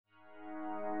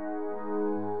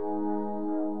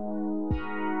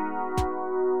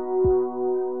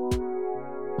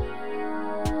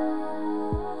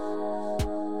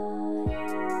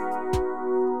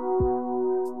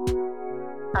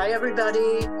Hi,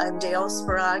 everybody. I'm Dale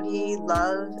Sparagi,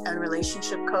 love and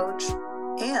relationship coach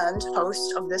and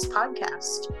host of this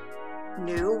podcast,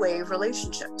 New Wave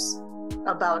Relationships,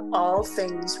 about all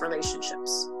things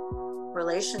relationships,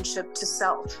 relationship to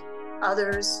self,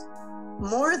 others,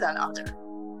 more than other,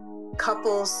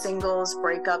 couples, singles,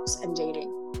 breakups, and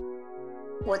dating.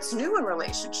 What's new in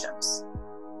relationships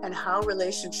and how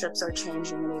relationships are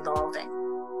changing and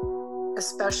evolving,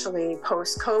 especially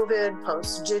post-COVID,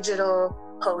 post-digital,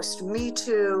 post-Me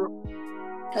Too,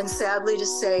 and sadly to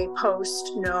say,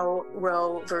 post-No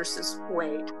Roe versus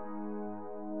Wade.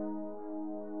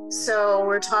 So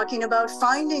we're talking about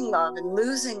finding love and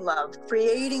losing love,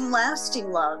 creating lasting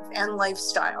love and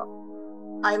lifestyle.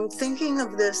 I'm thinking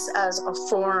of this as a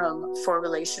forum for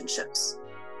relationships.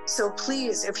 So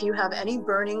please, if you have any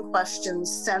burning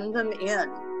questions, send them in.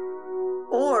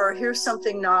 Or here's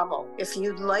something novel. If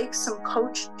you'd like some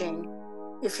coaching,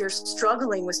 if you're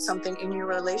struggling with something in your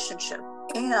relationship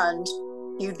and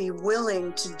you'd be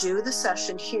willing to do the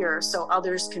session here so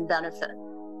others can benefit,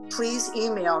 please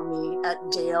email me at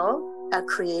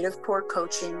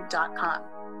dale@creativecorecoaching.com.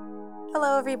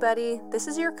 Hello, everybody. This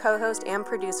is your co-host and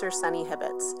producer, Sunny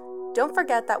Hibbets. Don't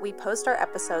forget that we post our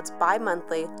episodes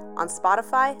bi-monthly on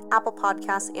Spotify, Apple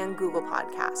Podcasts, and Google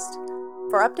Podcasts.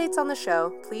 For updates on the show,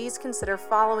 please consider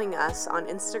following us on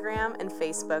Instagram and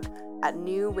Facebook at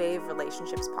New Wave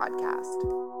Relationships Podcast.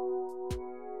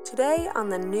 Today on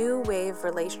the New Wave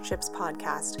Relationships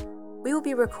Podcast, we will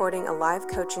be recording a live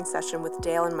coaching session with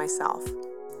Dale and myself.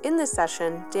 In this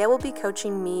session, Dale will be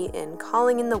coaching me in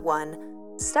Calling in the One,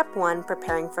 Step 1,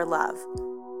 Preparing for Love.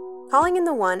 Calling in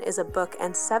the One is a book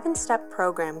and 7-step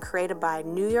program created by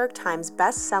New York Times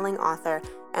best-selling author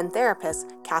and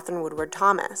therapist Catherine Woodward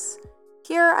Thomas.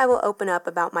 Here, I will open up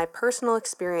about my personal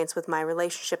experience with my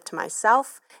relationship to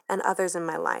myself and others in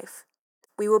my life.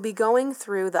 We will be going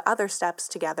through the other steps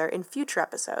together in future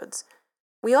episodes.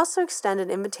 We also extend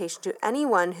an invitation to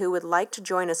anyone who would like to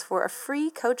join us for a free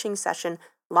coaching session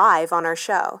live on our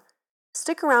show.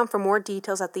 Stick around for more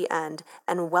details at the end,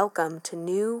 and welcome to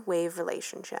New Wave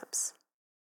Relationships.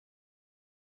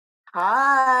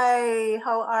 Hi,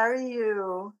 how are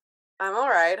you? I'm all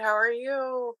right. How are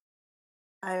you?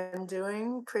 I'm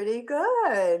doing pretty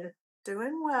good.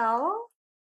 Doing well.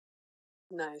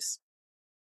 Nice.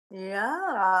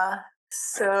 Yeah.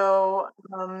 So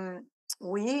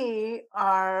we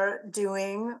are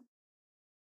doing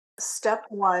step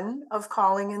 1 of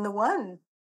Calling in the One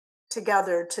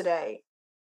together today.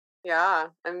 Yeah,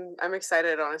 I'm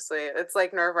excited, honestly. It's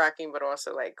like nerve-wracking, but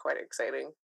also like quite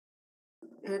exciting.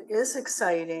 It is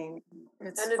exciting.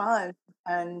 It's fun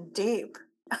and deep.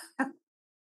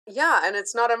 Yeah, and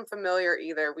it's not unfamiliar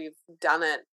either. We've done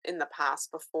it in the past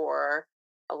before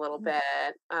a little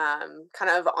bit, kind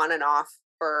of on and off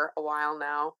for a while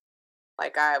now.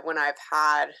 Like when I've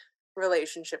had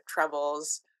relationship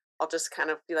troubles, I'll just kind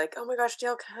of be like, "Oh my gosh,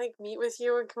 Dale, can I like meet with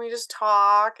you and can we just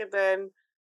talk?" And then,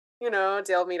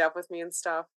 Dale meet up with me and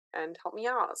stuff and help me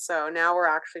out. So now we're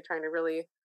actually trying to really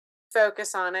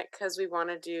focus on it because we want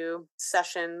to do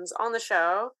sessions on the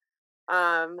show.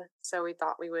 So we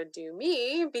thought we would do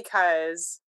me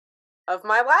because of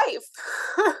my life.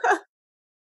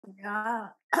 Yeah.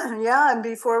 Yeah. And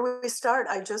before we start,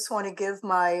 I just want to give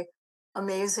my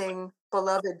amazing,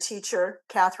 beloved teacher,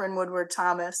 Catherine Woodward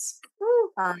Thomas,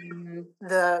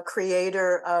 the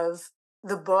creator of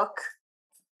the book,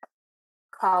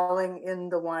 Calling in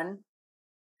the One.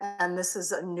 And this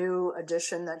is a new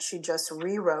edition that she just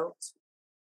rewrote.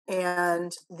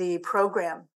 And the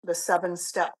program, the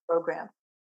 7-step program.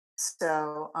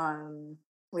 So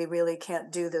we really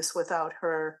can't do this without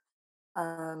her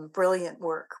brilliant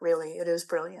work. Really, it is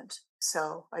brilliant.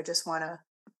 So I just want to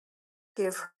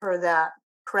give her that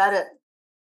credit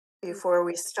before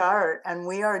we start. And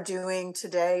we are doing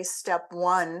today step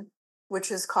 1,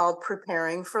 which is called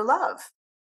Preparing for Love.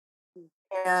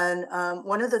 And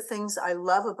one of the things I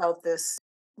love about this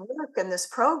work and this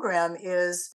program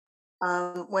is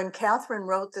when Catherine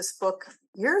wrote this book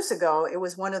years ago, it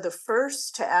was one of the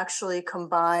first to actually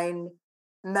combine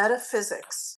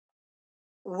metaphysics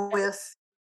with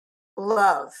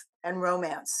love and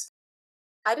romance.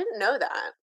 I didn't know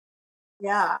that.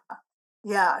 Yeah.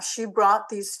 Yeah. She brought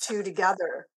these two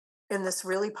together in this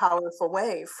really powerful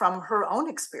way from her own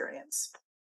experience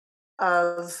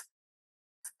of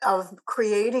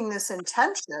creating this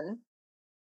intention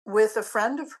with a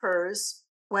friend of hers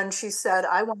when she said,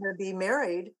 I want to be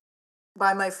married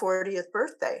by my 40th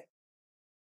birthday.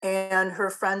 And her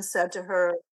friend said to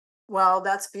her, well,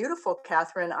 that's beautiful,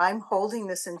 Catherine. I'm holding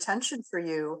this intention for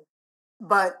you,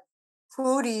 but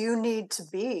who do you need to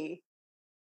be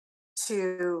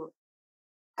to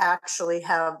actually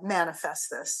have manifest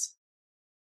this.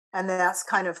 And that's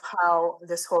kind of how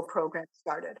this whole program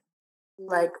started. Mhm.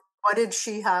 Like, what did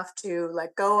she have to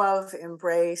let go of,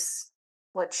 embrace?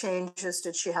 What changes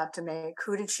did she have to make?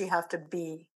 Who did she have to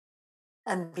be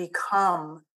and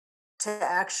become to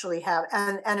actually have,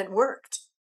 and it worked.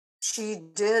 She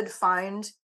did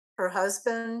find her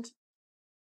husband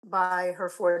by her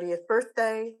 40th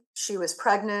birthday. She was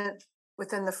pregnant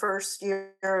within the first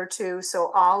year or two.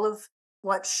 So all of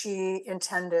what she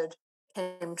intended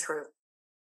came true.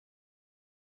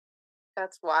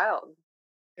 That's wild.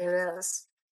 It is.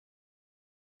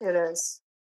 It is.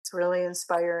 It's really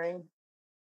inspiring.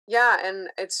 Yeah, and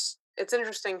it's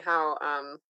interesting how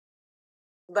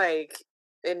like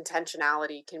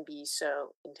intentionality can be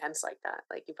so intense like that.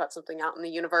 Like you put something out in the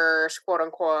universe, quote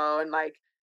unquote, and like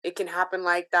it can happen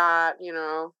like that, you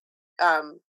know.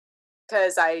 Um,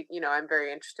 because I'm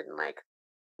very interested in like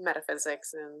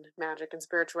metaphysics and magic and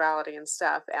spirituality and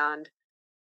stuff. And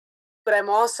but I'm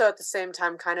also at the same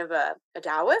time kind of a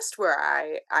Taoist where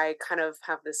I kind of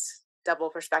have this double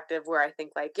perspective where I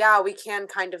think like, yeah, we can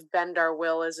kind of bend our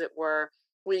will as it were.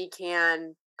 We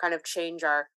can kind of change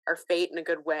our fate in a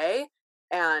good way.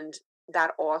 And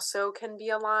that also can be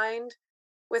aligned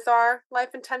with our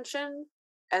life intention.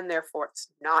 And therefore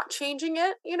it's not changing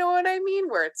it. You know what I mean?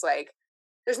 Where it's like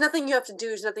there's nothing you have to do,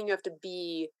 there's nothing you have to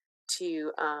be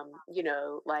to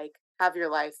like have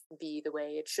your life be the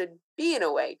way it should be in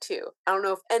a way too. I don't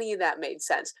know if any of that made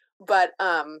sense, but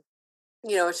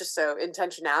it's just so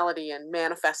intentionality and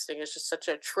manifesting is just such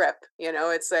a trip,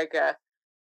 it's like a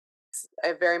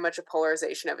very much a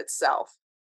polarization of itself.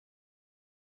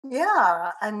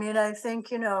 Yeah. I mean, I think,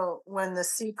 when The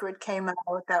Secret came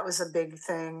out, that was a big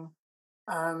thing.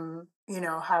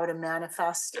 How to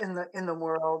manifest in the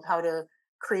world, how to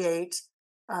create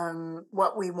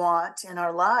what we want in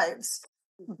our lives.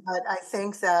 But I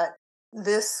think that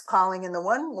this calling in the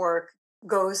one work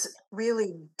goes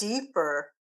really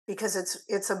deeper because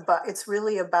it's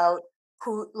really about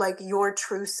who, like, your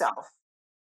true self,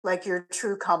 like your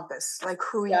true compass, like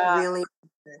who you Yeah. really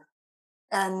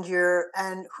are,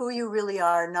 and who you really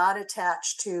are, not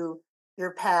attached to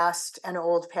your past and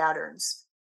old patterns,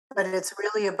 but it's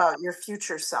really about your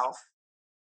future self.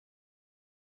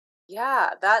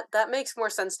 Yeah, that makes more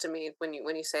sense to me when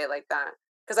you say it like that.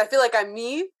 Because I feel like I'm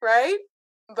me, right?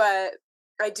 But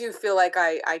I do feel like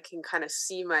I can kind of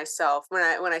see myself when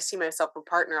I see myself a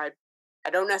partner. I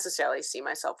don't necessarily see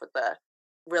myself with the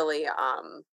really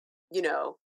you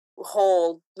know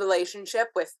whole relationship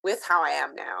with how I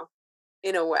am now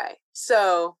in a way.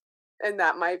 So, and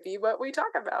that might be what we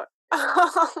talk about.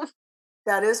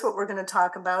 That is what we're going to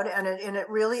talk about, and it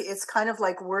really, it's kind of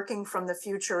like working from the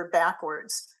future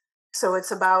backwards. So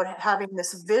it's about having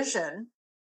this vision.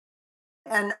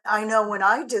 And I know when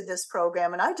I did this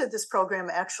program, and I did this program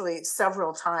actually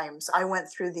several times, I went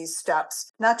through these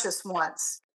steps, not just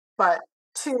once, but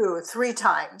two, three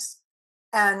times.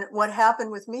 And what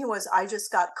happened with me was I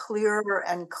just got clearer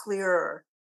and clearer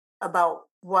about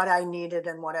what I needed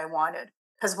and what I wanted.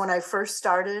 Because when I first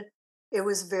started, it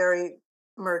was very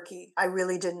murky. I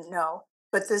really didn't know.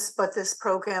 But this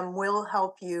program will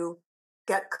help you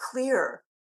get clear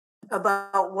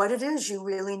about what it is you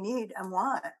really need and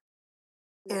want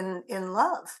in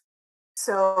love.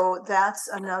 So that's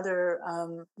another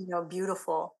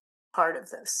beautiful part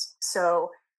of this. So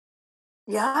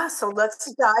yeah, so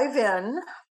let's dive in.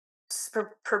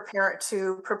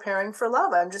 Preparing for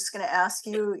love. I'm just going to ask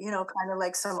you, kind of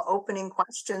like some opening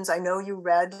questions. I know you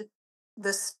read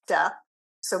the step.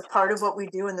 So part of what we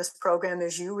do in this program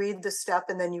is you read the step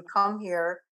and then you come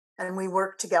here and we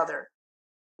work together.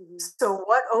 Mhm. So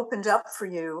what opened up for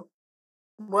you?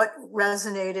 What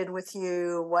resonated with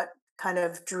you? What kind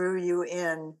of drew you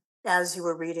in as you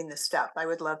were reading the step? I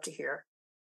would love to hear.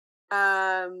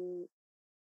 Um,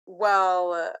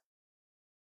 well,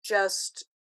 just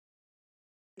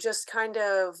just kind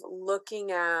of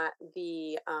looking at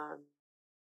the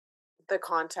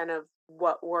content of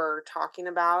what we're talking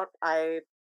about, I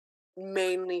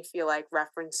mainly feel like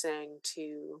referencing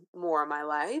to more of my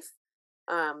life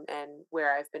and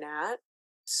where I've been at.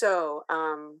 So,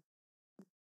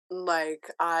 like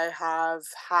I have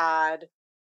had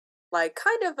like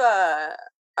kind of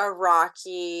a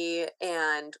rocky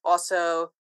and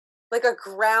also like a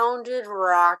grounded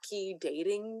rocky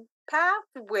dating path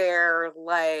where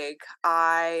like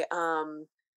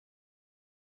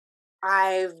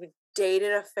I've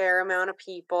dated a fair amount of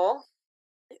people,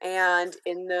 and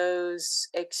in those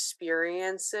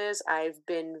experiences I've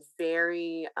been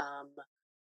very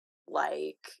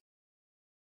like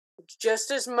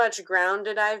just as much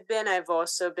grounded I've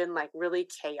also been like really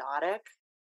chaotic.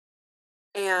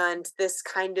 and this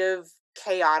kind of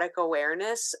chaotic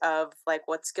awareness of like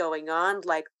what's going on.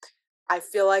 Like, I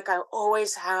feel like I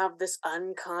always have this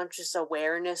unconscious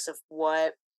awareness of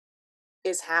what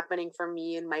is happening for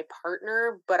me and my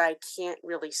partner, but I can't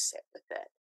really sit with it.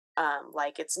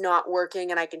 Like it's not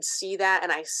working and I can see that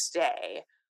and I stay.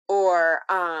 Or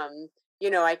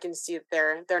I can see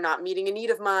that they're not meeting a need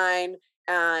of mine,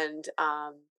 and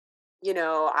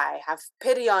I have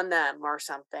pity on them or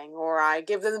something, or I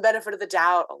give them the benefit of the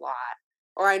doubt a lot.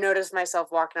 Or I notice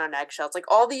myself walking on eggshells.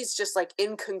 Like all these just like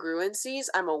incongruencies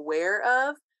I'm aware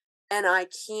of, and I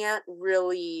can't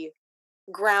really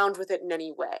ground with it in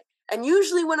any way. And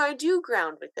usually when I do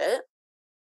ground with it,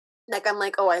 like I'm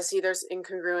like, oh, I see there's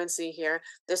incongruency here.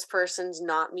 This person's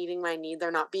not meeting my need.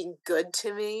 They're not being good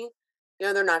to me.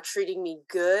 They're not treating me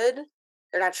good.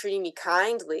 They're not treating me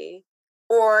kindly.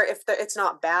 Or if it's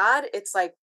not bad, it's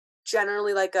like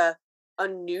generally like a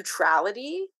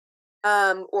neutrality,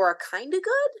 or a kind of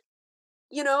good.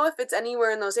 If it's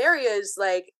anywhere in those areas,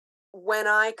 like when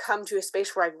I come to a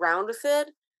space where I ground with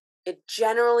it, it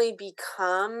generally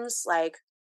becomes like,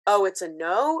 oh, it's a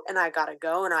no, and I gotta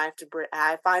go, and I have to.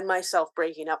 I find myself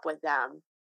breaking up with them,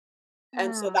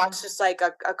 and so Hmm. that's just like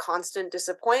a constant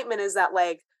disappointment. Is that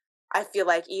like I feel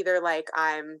like either like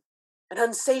I'm an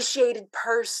unsatiated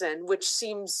person, which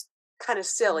seems kind of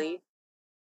silly,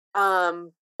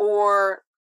 or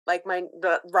like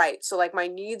right, so like my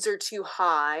needs are too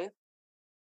high,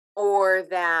 or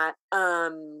that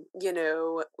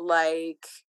like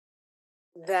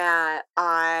that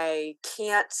I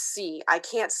can't see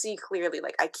clearly,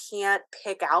 like I can't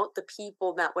pick out the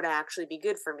people that would actually be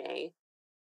good for me,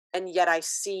 and yet I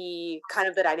see kind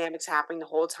of the dynamics happening the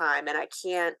whole time, and I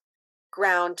can't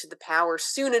ground to the power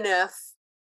soon enough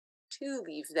to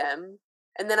leave them,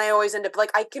 and then I always end up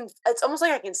like it's almost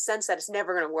like I can sense that it's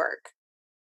never going to work.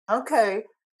 Okay,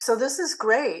 so this is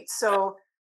great. So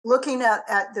looking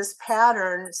at this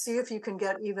pattern, see if you can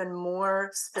get even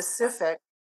more specific.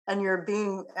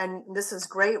 And this is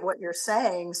great what you're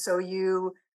saying. So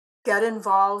you get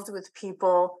involved with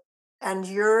people, and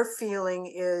your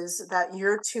feeling is that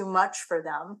you're too much for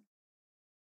them,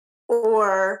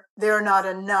 or they're not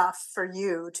enough for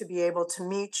you to be able to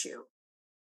meet you.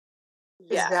 Is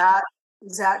Yeah. that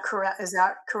is that correct? Is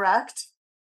that correct?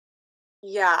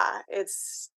 Yeah,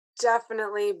 it's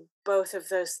definitely both of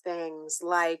those things.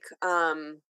 Like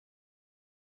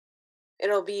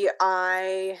it'll be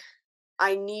I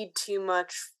need too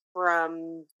much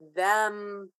from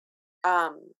them,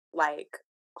 like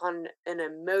on an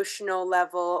emotional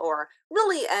level, or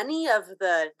really any of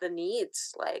the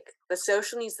needs, like the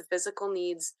social needs, the physical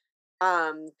needs,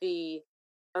 the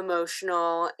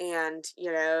emotional, and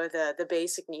the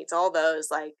basic needs, all those,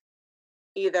 like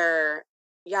either,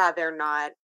 yeah, they're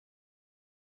not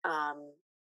um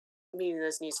meeting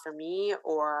those needs for me,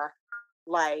 or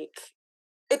like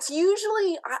it's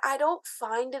usually I don't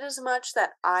find it as much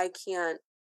that I can't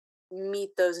meet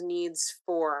those needs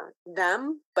for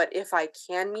them, but if I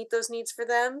can meet those needs for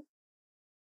them,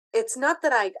 it's not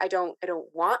that I don't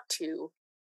want to,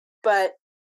 but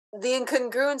the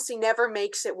incongruency never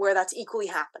makes it where that's equally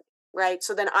happening, right?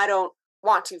 So then I don't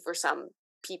want to for some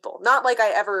people. Not like I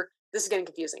ever this is getting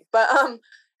confusing, but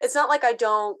it's not like I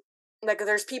don't like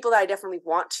there's people that I definitely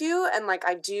want to, and like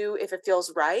I do if it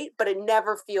feels right, but it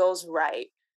never feels right.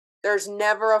 There's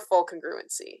never a full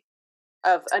congruency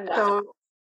of enough. So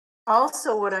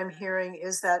also what I'm hearing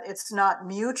is that it's not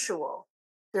mutual.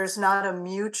 There's not a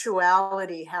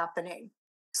mutuality happening.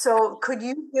 So could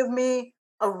you give me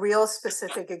a real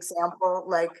specific example,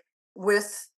 like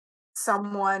with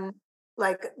someone,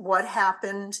 like what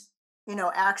happened,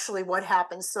 actually what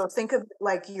happened? So think of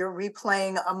like you're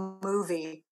replaying a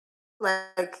movie,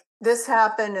 like this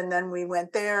happened and then we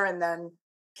went there and then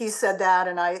he said that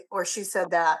and I or she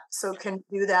said that. So can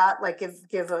you do that? Like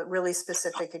give a really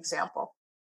specific example.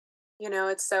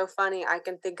 It's so funny. I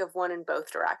can think of one in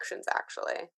both directions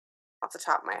actually, off the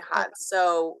top of my head.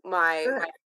 So Good.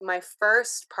 my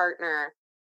first partner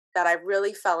that I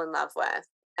really fell in love with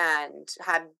and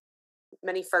had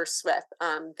many firsts with,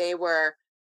 they were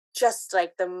just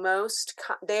like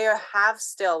they have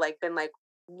still like been like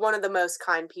one of the most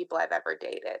kind people I've ever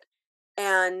dated.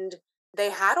 And they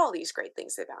had all these great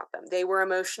things about them. They were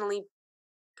emotionally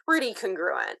pretty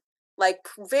congruent, like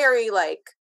very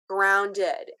like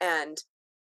grounded, and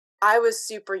I was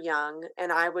super young,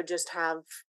 and I would just have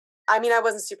I mean, I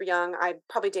wasn't super young. I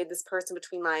probably dated this person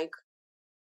between like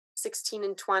 16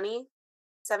 and 20,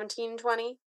 17 and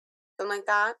 20, something like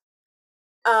that.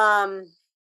 Um,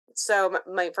 so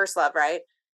my first love, right?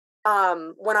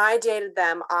 When I dated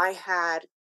them, I had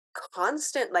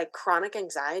constant like chronic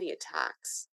anxiety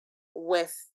attacks.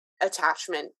 with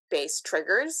attachment based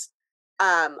triggers,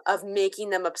 of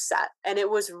making them upset. And it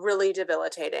was really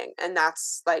debilitating. And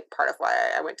that's like part of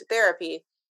why I went to therapy.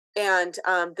 And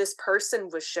this person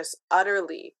was just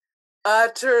utterly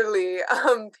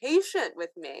patient with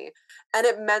me. And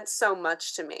it meant so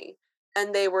much to me.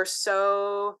 And they were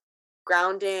so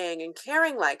grounding and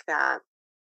caring like that.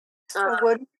 Uh, So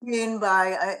what do you mean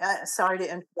by, sorry to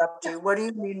interrupt yeah. you, what do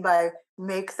you mean by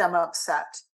make them upset?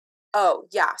 Oh,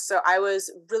 yeah. So I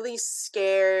was really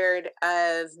scared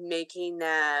of making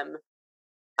them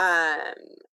um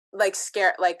like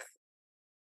scaring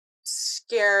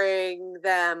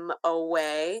them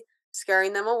away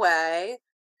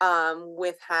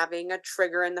with having a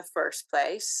trigger in the first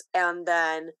place, and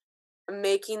then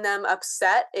making them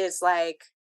upset is like,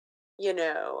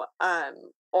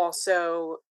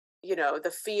 also,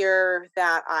 the fear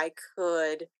that I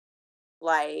could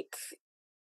like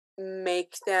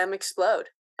make them explode,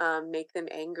 make them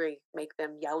angry, make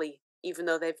them yelly, even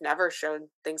though they've never shown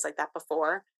things like that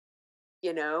before,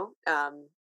 you know.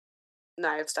 And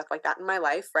I have stuff like that in my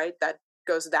life, right? That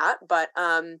goes with that. But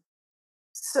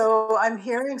So I'm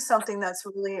hearing something that's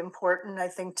really important, I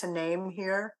think, to name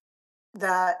here,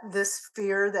 that this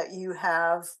fear that you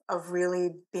have of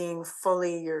really being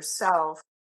fully yourself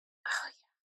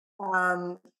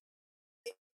um,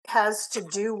 has to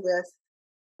do with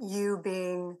you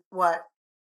being what?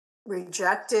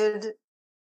 Rejected,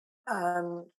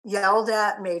 yelled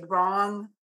at, made wrong,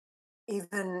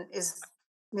 even is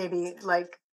maybe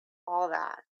like all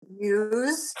that.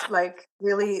 used, like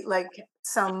really like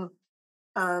some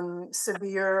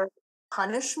severe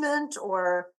punishment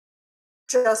or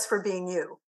just for being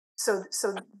you. So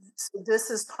this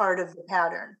is part of the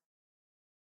pattern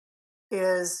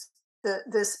is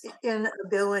this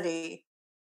inability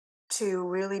to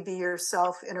really be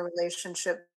yourself in a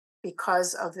relationship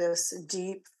because of this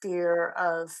deep fear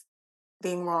of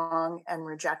being wrong and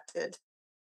rejected.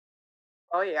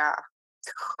 Oh yeah.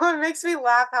 It makes me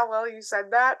laugh how well you said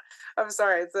that. I'm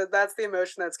sorry. That's the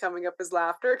emotion that's coming up is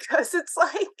laughter because it's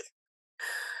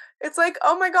like,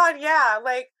 oh my god, yeah.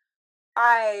 Like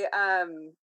I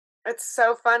it's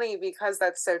so funny because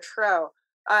that's so true.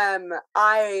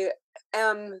 I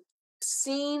am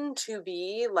seen to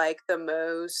be like the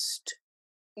most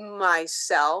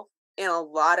myself in a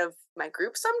lot of my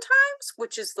groups sometimes,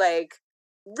 which is like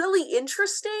really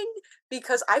interesting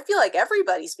because I feel like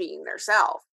everybody's being their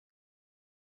self.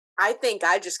 I think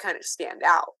I just kind of stand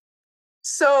out.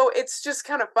 So it's just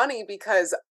kind of funny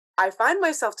because I find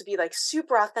myself to be like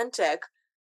super authentic,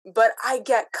 but I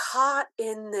get caught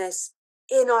in this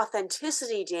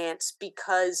inauthenticity dance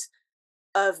because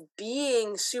of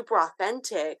being super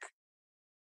authentic.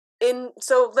 In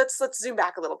so let's zoom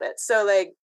back a little bit. So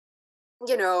like,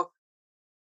 you know,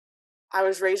 I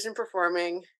was raised in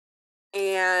performing,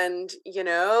 and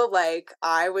like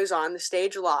I was on the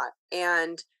stage a lot,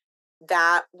 and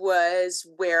that was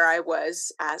where I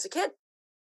was as a kid.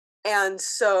 And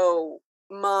so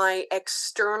my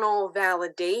external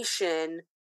validation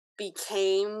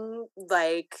became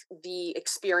like the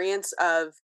experience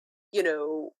of,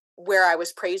 where I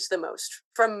was praised the most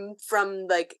from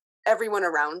like everyone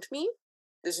around me.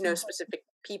 There's no Mhm. specific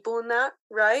people in that,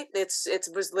 right? It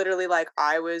was literally like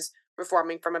I was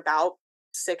performing from about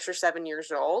 6 or 7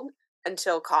 years old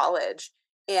until college,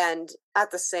 and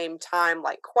at the same time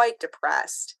like quite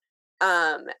depressed.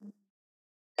 Um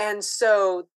and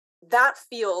so that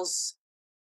feels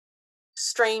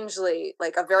strangely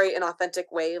like a very inauthentic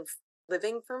way of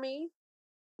living for me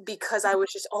because I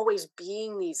was just always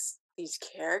being these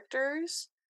characters.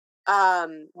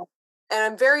 Um and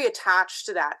I'm very attached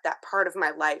to that part of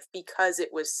my life because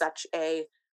it was such a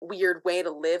weird way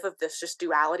to live, of this just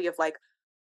duality of like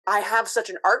I have such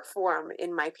an art form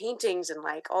in my paintings and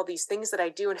like all these things that I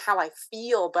do and how I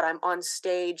feel, but I'm on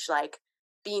stage like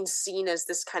being seen as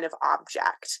this kind of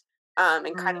object,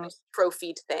 and kind of Mm, this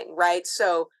trophied thing, right?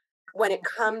 So when it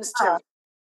comes to yeah.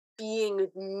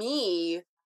 being me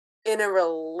in a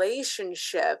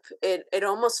relationship, it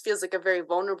almost feels like a very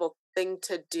vulnerable thing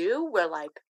to do, where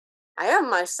like I am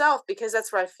myself because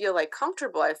that's where I feel like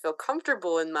comfortable. I feel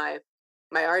comfortable in my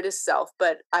artist self,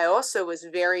 but I also was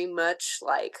very much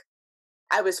like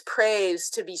I was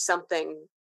praised to be something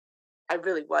I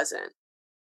really wasn't.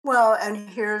 Well, and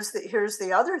here's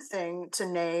the other thing to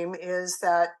name is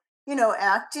that,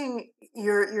 acting,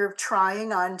 you're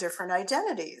trying on different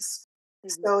identities.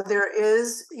 Mhm. So there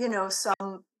is,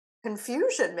 some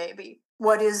confusion maybe.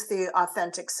 What is the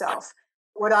authentic self?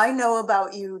 What I know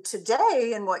about you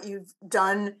today and what you've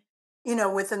done,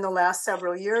 within the last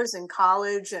several years in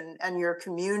college and your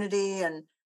community and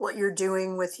what you're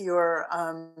doing with your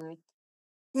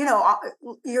you know,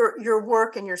 your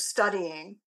work and your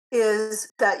studying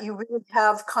is that you really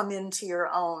have come into your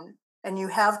own and you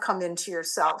have come into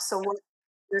yourself. So what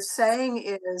you're saying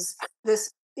is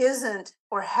this isn't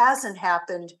or hasn't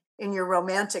happened in your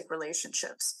romantic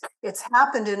relationships. It's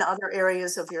happened in other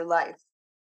areas of your life.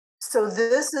 So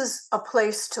this is a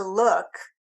place to look,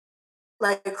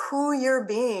 like who you're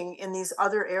being in these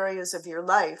other areas of your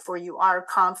life where you are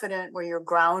confident, where you're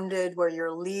grounded, where you're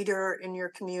a leader in your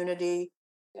community,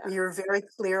 Yeah. where you're very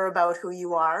clear about who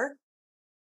you are.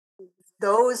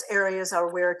 Those areas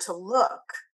are where to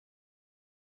look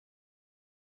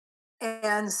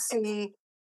and see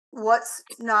what's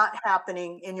not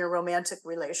happening in your romantic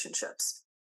relationships,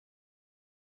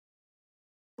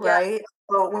 Yeah. right?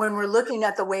 But when we're looking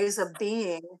at the ways of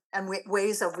being and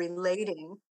ways of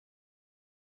relating,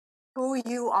 who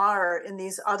you are in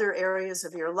these other areas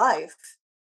of your life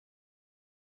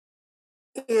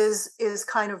is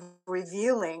kind of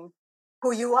revealing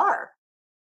who you are.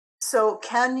 So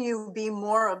can you be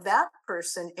more of that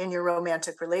person in your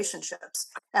romantic relationships?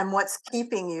 And what's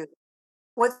keeping you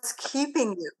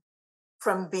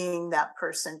from being that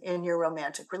person in your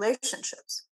romantic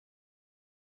relationships?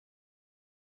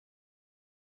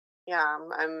 Yeah,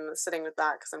 I'm sitting with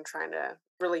that because I'm trying to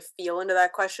really feel into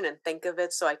that question and think of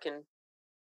it so I can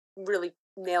really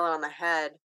nail it on the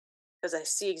head because I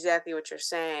see exactly what you're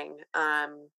saying.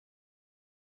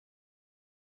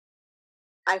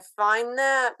 I find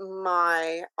that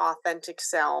my authentic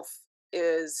self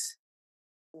is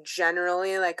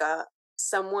generally like a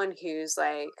someone who's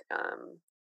like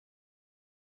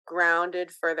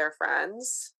grounded for their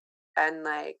friends and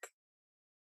like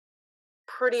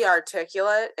pretty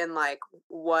articulate in like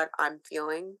what I'm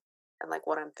feeling and like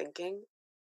what I'm thinking.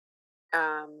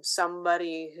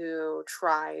 Somebody who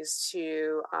tries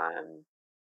to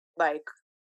like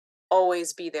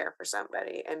always be there for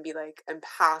somebody and be like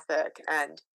empathic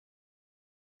and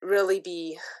really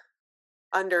be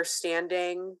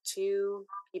understanding to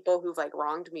people who've like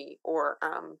wronged me or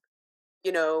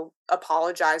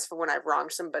apologize for when I've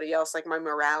wronged somebody else. Like my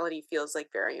morality feels like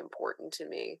very important to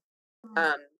me. Mm.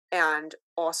 um and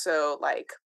also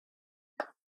like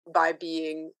by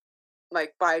being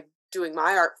like by doing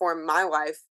my art form in my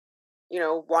life,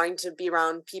 wanting to be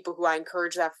around people who I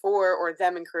encourage that for, or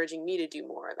them encouraging me to do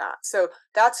more of that. So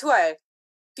that's who I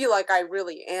feel like I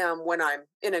really am when I'm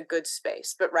in a good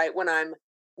space. But right when I'm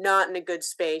not in a good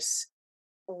space,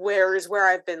 where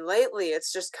I've been lately,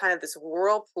 it's just kind of this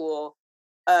whirlpool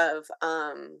of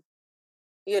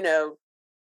you know,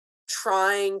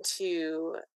 trying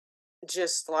to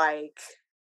just like,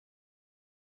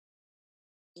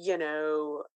 you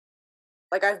know,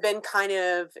 like I've been kind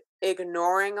of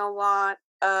ignoring a lot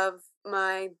of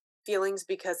my feelings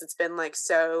because it's been like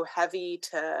so heavy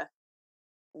to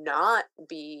not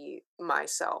be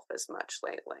myself as much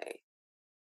lately,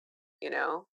 you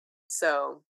know?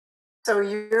 So, So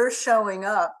you're showing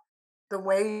up, the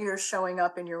way you're showing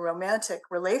up in your romantic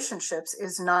relationships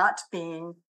is not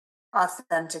being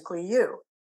authentically you,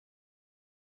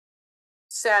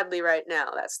 sadly right now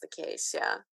that's the case,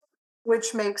 yeah.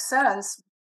 which makes sense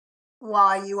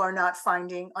why you are not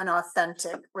finding an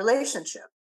authentic relationship.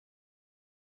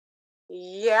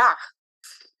 Yeah.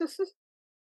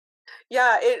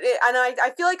 Yeah, and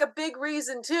I feel like a big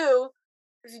reason too.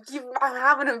 I'm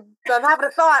having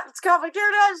a thought. It's coming. Here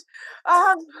it is.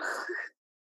 Um,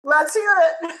 Let's hear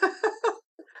it.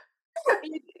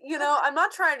 I'm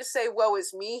not trying to say woe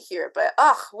is me here, but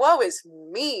ugh, woe is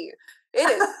me. It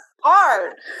is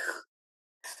hard.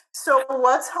 So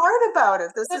what's hard about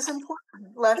it? This It, is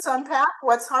important. Let's unpack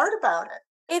what's hard about it.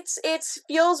 it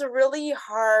feels really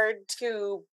hard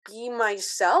to be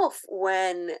myself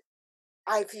when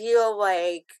I feel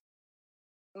like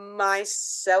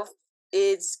myself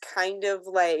is kind of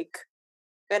like,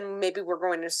 and maybe we're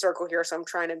going in a circle here, so I'm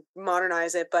trying to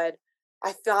modernize it, but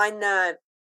I find that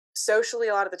socially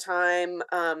a lot of the time,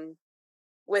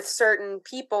 with certain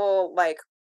people, like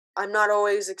I'm not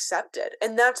always accepted.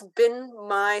 And that's been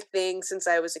my thing since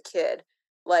I was a kid.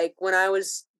 Like when I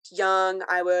was young,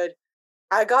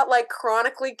 I got like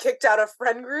chronically kicked out of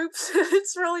friend groups.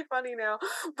 It's really funny now.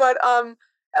 But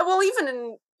well, even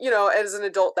in, as an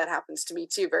adult that happens to me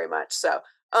too very much. So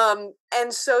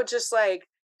and so just like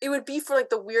it would be for like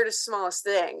the weirdest smallest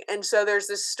thing. And so there's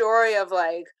this story of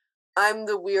like I'm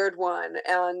the weird one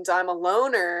and I'm a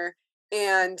loner,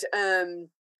 and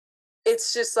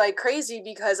it's just like crazy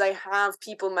because I have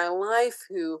people in my life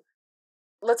who,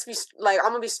 like,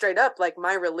 I'm gonna be straight up, like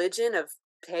my religion of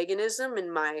paganism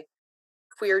and my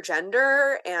queer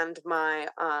gender and my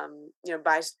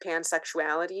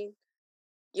pansexuality,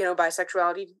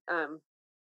 bisexuality,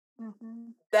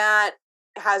 Mhm. that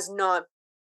has not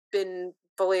been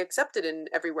fully accepted in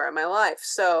everywhere in my life.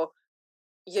 So,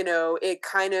 it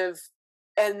kind of,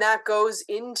 and that goes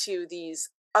into these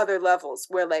other levels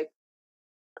where, like,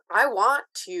 I want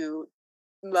to,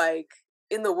 like,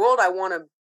 in the world, I want to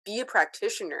be a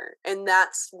practitioner, and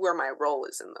that's where my role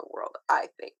is in the world, I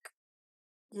think.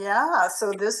 Yeah,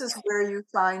 so this is where you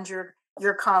find your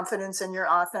confidence and your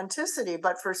authenticity.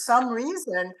 But for some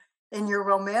reason, in your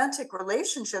romantic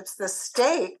relationships, the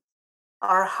stakes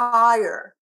are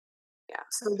higher. Yeah.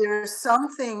 So there's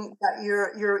something that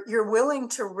you're willing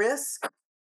to risk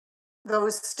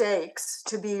those stakes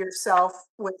to be yourself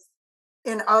with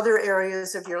in other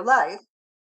areas of your life.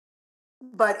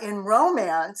 But in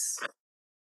romance,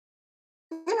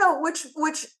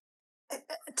 which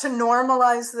to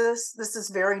normalize this is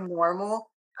very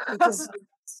normal because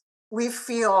we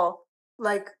feel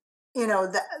like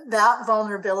that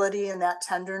vulnerability and that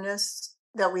tenderness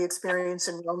that we experience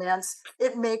in romance,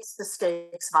 it makes the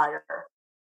stakes higher.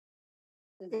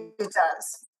 Mhm. It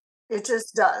does. It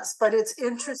just does. But it's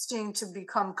interesting to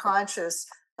become conscious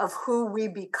of who we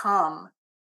become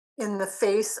in the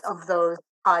face of those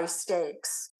high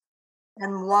stakes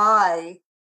and why,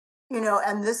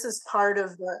 and this is part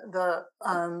of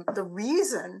the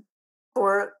reason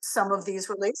for some of these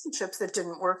relationships that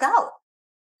didn't work out,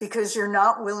 because you're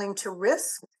not willing to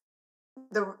risk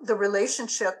the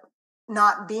relationship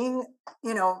not being,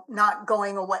 not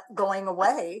going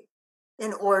away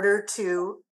in order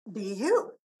to be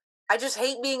you. I just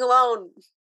hate being alone.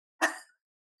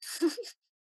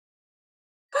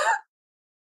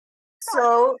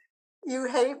 So you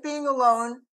hate being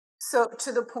alone, so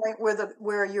to the point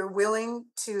where you're willing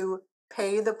to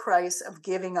pay the price of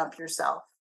giving up yourself.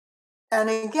 And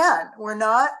again, we're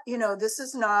not, this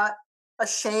is not a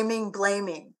shaming,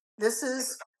 blaming. This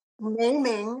is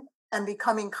naming and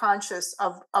becoming conscious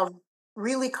of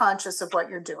really conscious of what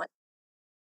you're doing,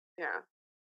 Yeah.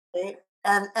 right?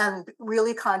 And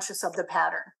really conscious of the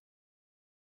pattern.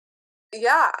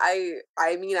 Yeah,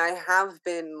 I mean, I have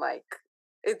been, like,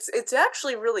 it's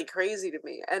actually really crazy to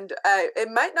me, and it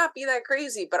might not be that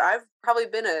crazy, but I've probably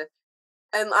been a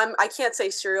and I can't say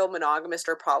serial monogamist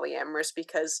or polyamorous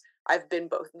because I've been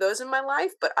both of those in my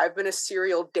life, but I've been a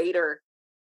serial dater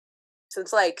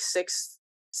since, like, 6th,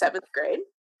 7th grade,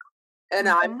 and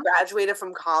I've Hmm. graduated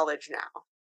from college now.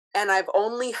 And I've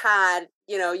only had,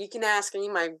 you can ask any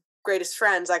of my greatest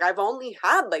friends, like, I've only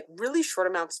had, like, really short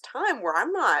amounts of time where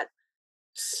I'm not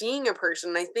seeing a person.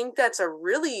 And I think that's a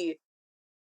really,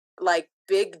 like,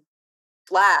 big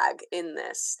flag in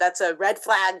this. That's a red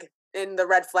flag in the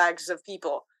red flags of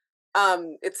people.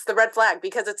 It's the red flag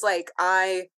because it's like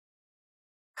I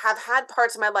have had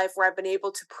parts of my life where I've been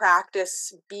able to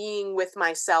practice being with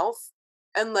myself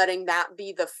and letting that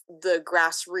be the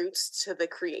grassroots to the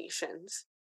creations.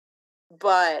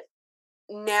 But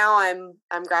now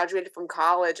I'm graduated from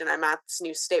college and I'm at this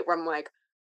new state where I'm like,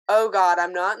 "Oh god,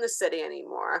 I'm not in the city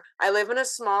anymore. I live in a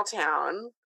small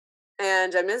town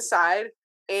and I'm inside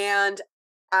and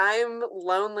I'm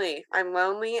lonely. I'm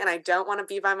lonely and I don't want to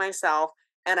be by myself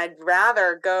and I'd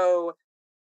rather go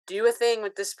do a thing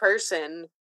with this person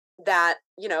that,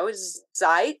 is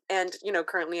Zeit and,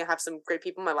 currently I have some great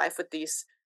people in my life with these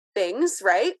things,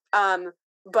 right?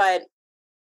 But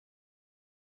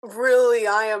really,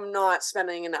 I am not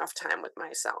spending enough time with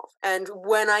myself. And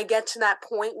when I get to that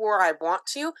point where I want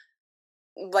to,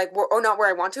 like, or not where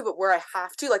I want to, but where I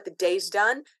have to, like the day's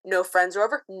done, no friends are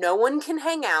over, no one can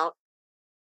hang out.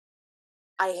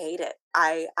 I hate it.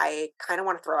 I kind of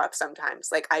want to throw up sometimes.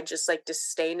 Like I just like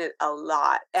disdain it a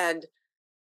lot. And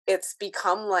it's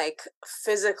become like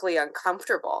physically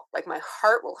uncomfortable. Like my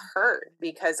heart will hurt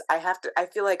because I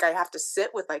feel like I have to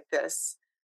sit with like this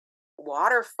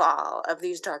waterfall of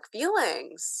these dark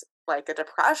feelings, like a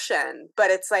depression, but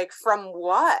it's like from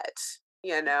what?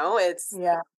 It's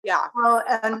Yeah. yeah. Well,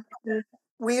 and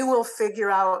we will figure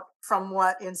out from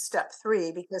what in step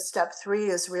three, because step three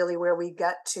is really where we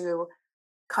get to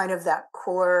kind of that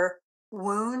core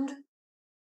wound.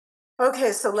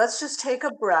 Okay, so let's just take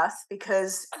a breath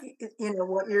because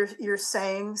what you're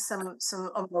saying, some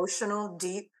emotional,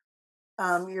 deep,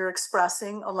 you're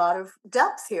expressing a lot of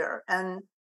depth here, and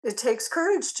it takes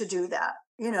courage to do that,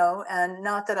 and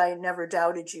not that I never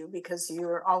doubted you because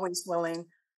you're always willing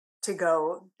to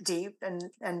go deep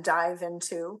and dive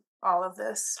into all of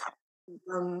this.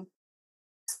 Um,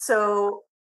 so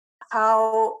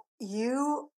how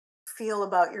you feel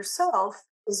about yourself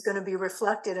is going to be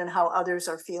reflected in how others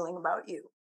are feeling about you.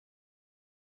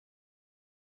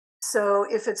 So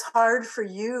if it's hard for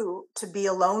you to be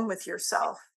alone with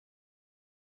yourself,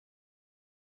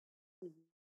 Mhm.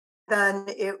 then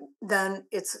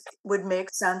it's would make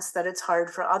sense that it's hard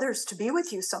for others to be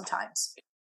with you sometimes,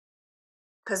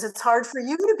 because it's hard for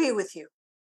you to be with you.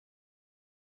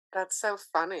 That's so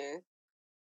funny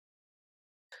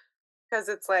because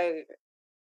it's like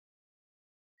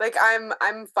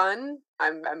I'm fun.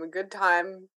 I'm a good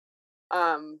time.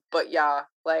 But yeah,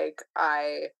 like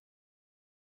I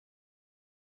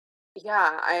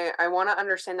want to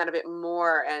understand that a bit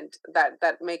more, and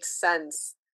that makes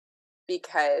sense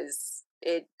because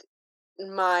it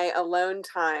my alone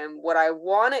time, what I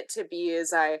want it to be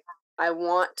is I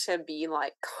want to be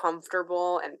like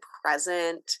comfortable and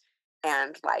present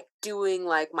and like doing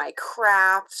like my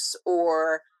crafts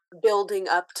or building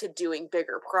up to doing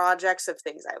bigger projects of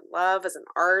things I love as an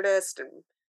artist and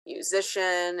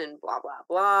musician and blah blah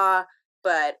blah.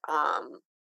 But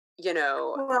you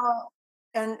know, Well,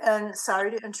 and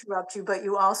sorry to interrupt you, but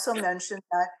you also mentioned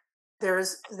that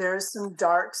there's some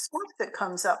dark stuff that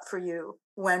comes up for you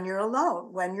when you're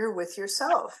alone, when you're with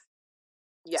yourself.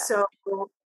 yeah. So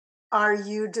are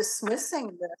you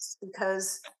dismissing this?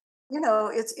 Because,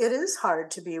 it is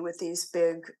hard to be with these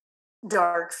big,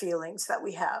 dark feelings that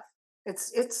we have.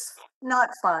 It's not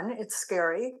fun. It's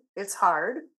scary. It's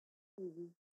hard. Mhm.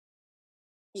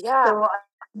 Yeah. So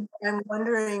I'm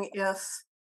wondering if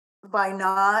by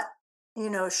not,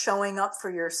 showing up for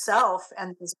yourself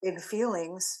and these big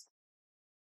feelings,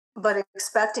 but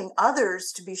expecting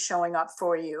others to be showing up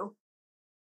for you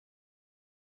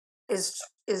is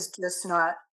just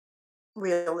not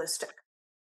realistic.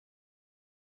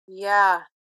 Yeah.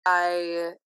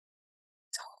 I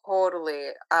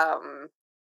totally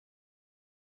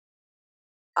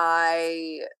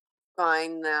I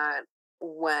find that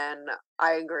when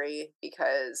I agree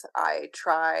because I've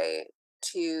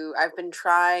been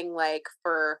trying like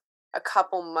for a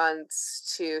couple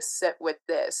months to sit with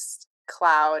this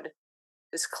cloudness,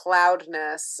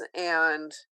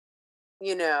 and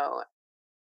you know,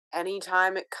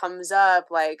 anytime it comes up,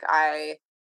 like I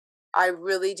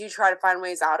really do try to find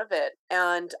ways out of it,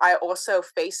 and I also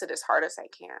face it as hard as I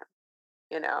can.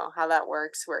 You know how that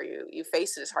works, where you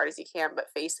face it as hard as you can,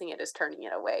 but facing it is turning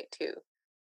it away too,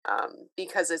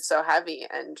 because it's so heavy,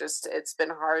 and just it's been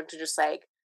hard to just like,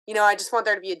 I just want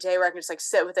there to be a day where I can just like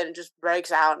sit with it and just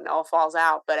breaks out and all falls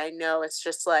out. But I know it's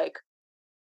just like,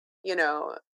 you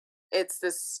know, it's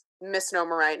this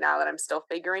misnomer right now that I'm still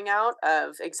figuring out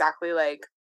of exactly like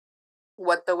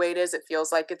what the weight is. It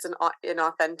feels like it's an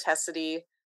authenticity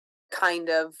kind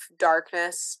of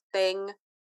darkness thing.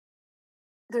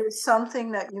 There's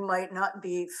something that you might not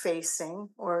be facing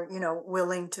or,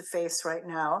 willing to face right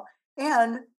now.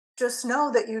 And just know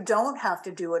that you don't have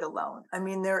to do it alone. I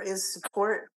mean, there is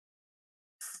support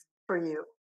for you,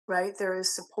 right? There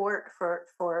is support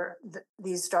for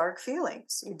these dark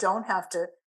feelings. You don't have to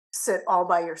sit all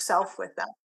by yourself with them,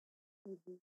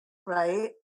 Mhm.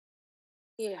 right?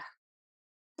 Yeah.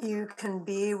 You can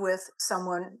be with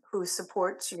someone who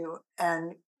supports you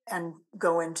and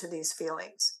go into these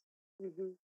feelings.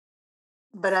 Hmm.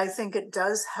 But I think it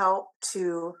does help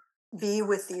to be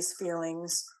with these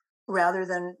feelings rather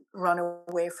than run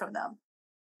away from them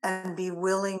and be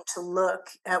willing to look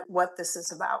at what this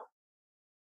is about.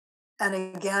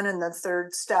 And again, in the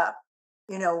third step,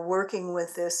 working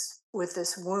with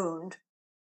this wound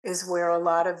is where a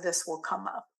lot of this will come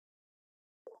up.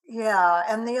 Yeah,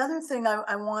 and the other thing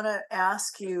I want to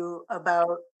ask you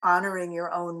about honoring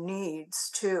your own needs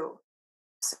too.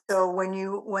 So when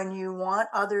you want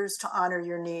others to honor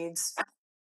your needs,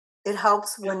 it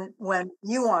helps when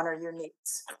you honor your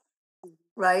needs,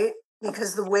 right?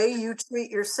 Because the way you treat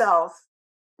yourself,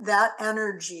 that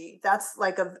energy, that's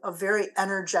like a very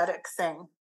energetic thing,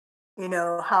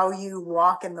 how you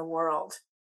walk in the world,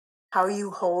 how you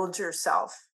hold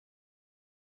yourself.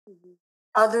 Hmm.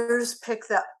 Others pick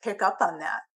up on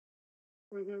that,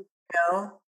 Hmm. you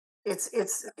know? It's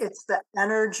the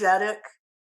energetic,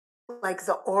 like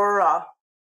the aura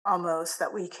almost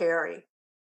that we carry.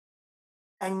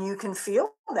 And you can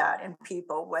feel that in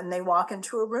people when they walk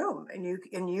into a room, and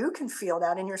you can feel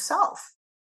that in yourself.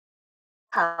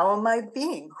 How am I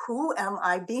being? Who am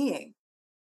I being?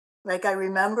 Like I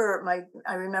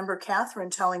remember Catherine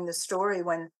telling the story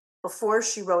when before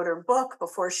she wrote her book,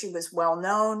 before she was well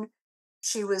known,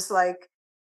 she was like,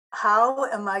 how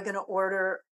am I going to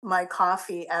order my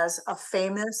coffee as a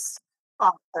famous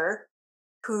author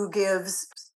who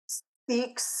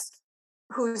speaks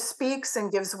speaks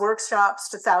and gives workshops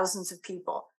to thousands of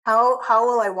people? How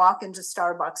will I walk into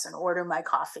Starbucks and order my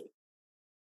coffee?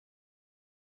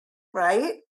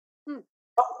 Right? Hmm.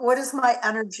 What is my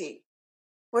energy?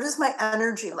 What is my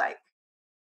energy like?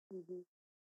 Hmm.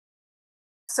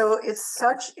 So it's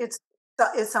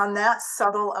it's on that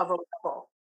subtle of a level.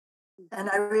 And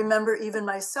I remember even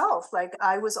myself, like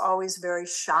I was always very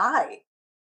shy,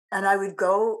 and I would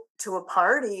go to a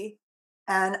party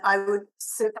and I would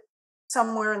sit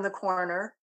somewhere in the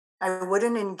corner. I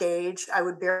wouldn't engage. I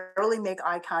would barely make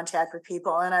eye contact with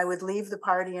people. And I would leave the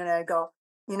party and I'd go,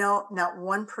 not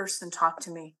one person talked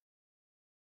to me.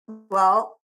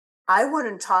 Well, I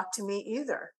wouldn't talk to me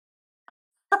either.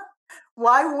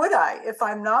 Why would I? If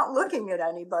I'm not looking at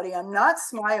anybody, I'm not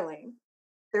smiling,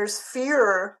 there's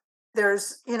fear,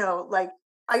 there's, like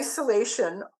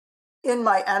isolation in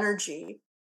my energy.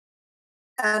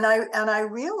 And I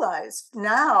realized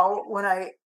now when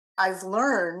I've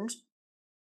learned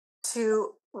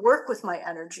to work with my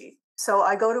energy. So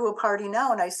I go to a party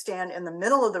now and I stand in the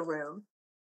middle of the room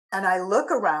and I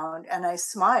look around and I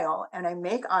smile and I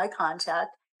make eye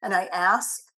contact and I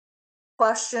ask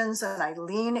questions and I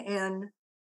lean in.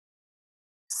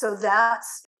 So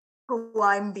that's who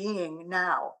I'm being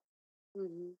now.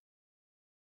 Mhm.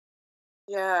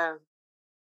 Yeah.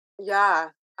 Yeah.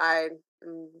 I'm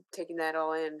taking that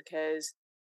all in because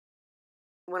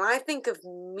when I think of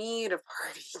me at a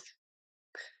party,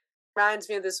 reminds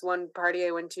me of this one party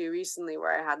I went to recently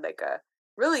where I had like a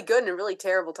really good and a really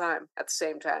terrible time at the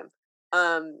same time.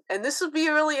 And this would be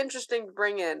really interesting to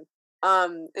bring in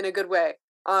a good way.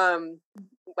 Um,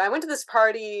 I went to this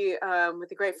party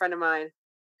with a great friend of mine,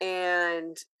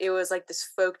 and it was like this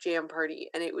folk jam party,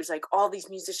 and it was like all these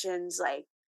musicians, like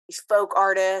these folk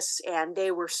artists, and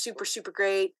they were super super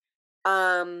great.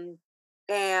 Um,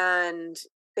 and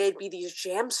they'd be these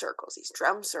jam circles, these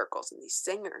drum circles, and these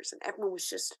singers, and everyone was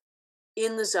just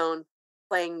in the zone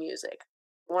playing music.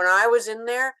 When I was in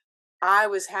there, I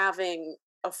was having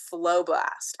a flow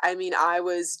blast. I mean, I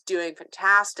was doing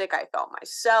fantastic. I felt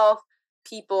myself.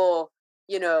 People,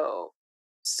 you know,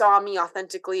 saw me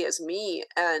authentically as me.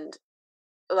 And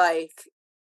like,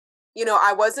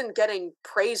 I wasn't getting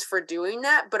praise for doing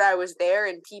that, but I was there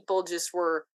and people just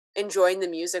were enjoying the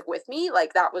music with me.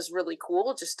 Like, that was really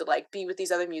cool just to like be with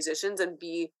these other musicians and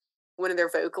be one of their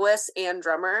vocalists and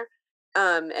drummer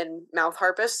and mouth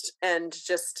harpist and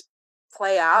just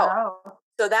play out. Wow.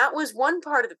 So that was one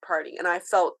part of the party and I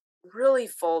felt really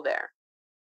full there.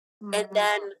 And Mhm.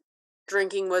 then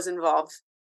drinking was involved.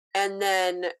 And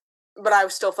then but I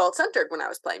still felt centered when I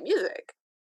was playing music.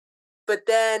 But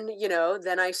then,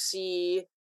 then I see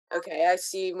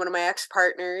one of my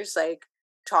ex-partners like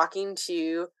talking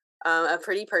to a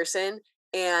pretty person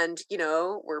and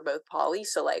we're both poly,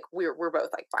 so like we're both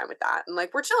like fine with that and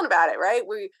like we're chilling about it, right?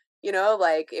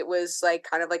 Like it was like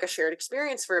kind of like a shared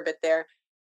experience for a bit there.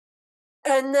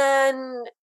 And then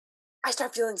I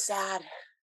start feeling sad. I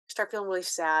start feeling really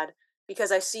sad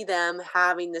because I see them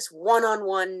having this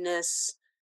one-on-oneness,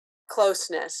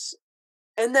 closeness.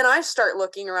 And then I start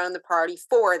looking around the party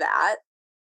for that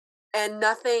and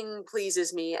nothing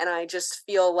pleases me and I just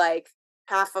feel like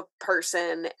half a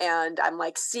person and I'm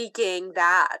like seeking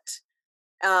that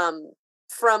um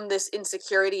from this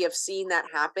insecurity of seeing that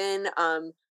happen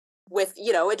with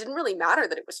it didn't really matter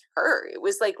that it was her. It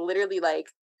was like literally like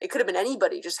it could have been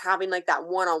anybody just having like that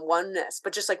one-on-oneness,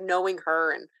 but just like knowing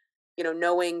her and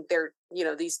knowing their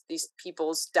these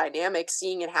people's dynamics,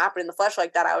 seeing it happen in the flesh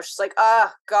like that, I was just like,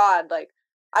 oh god, like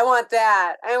I want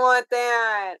that, I want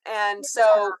that. And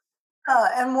so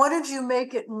And what did you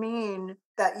make it mean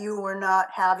that you were not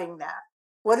having that?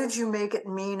 What did you make it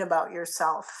mean about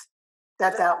yourself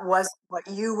that that wasn't what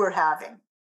you were having?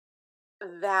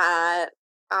 that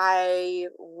I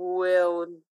will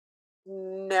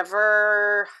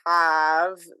never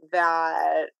have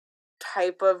that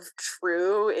type of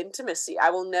true intimacy. I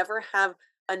will never have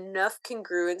enough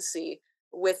congruency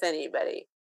with anybody.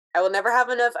 I will never have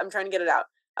enough, I'm trying to get it out.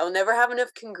 I will never have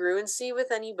enough congruency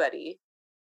with anybody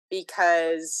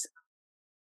because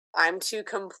I'm too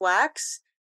complex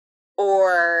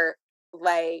or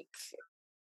like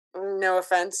no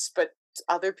offense, but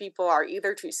other people are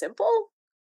either too simple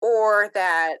or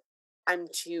that I'm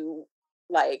too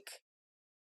like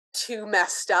too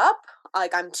messed up,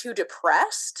 like I'm too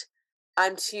depressed,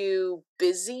 I'm too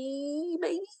busy,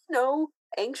 maybe,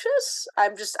 anxious.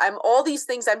 I'm all these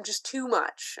things, I'm just too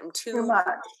much. I'm Too too much.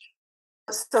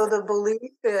 So the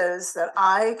belief is that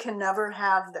I can never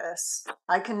have this.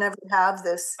 I can never have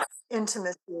this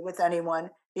intimacy with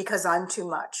anyone because I'm too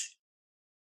much.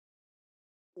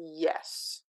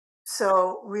 yes.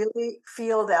 So really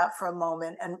feel that for a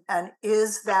moment and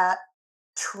is that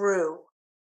true?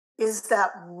 Is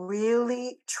that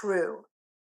really true?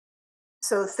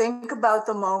 So think about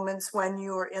the moments when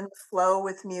you are in the flow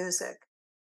with music.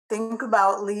 Think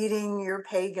about leading your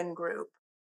pagan group.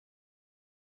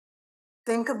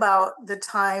 think about the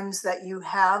times that you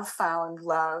have found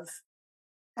love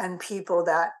and people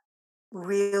that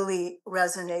really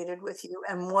resonated with you,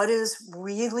 and what is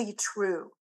really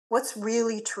true. What's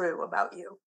really true about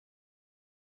you?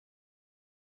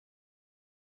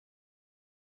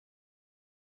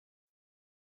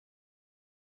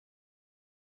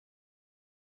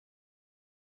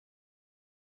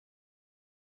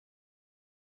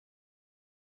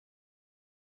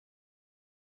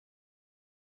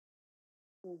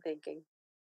 I'm thinking.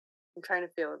 I'm trying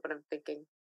to feel it, but I'm thinking.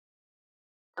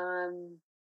 Um,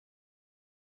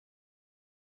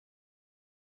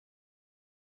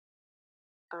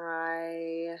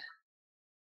 I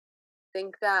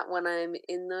think that when I'm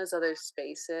in those other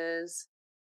spaces,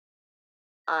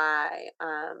 I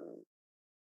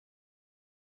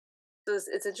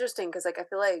it's interesting because like I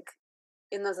feel like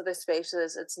in those other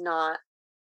spaces, it's not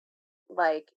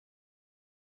like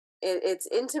it's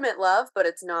intimate love, but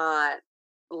it's not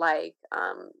like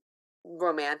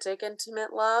romantic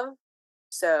intimate love.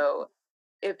 So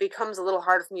it becomes a little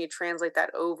hard for me to translate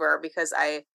that over because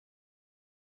I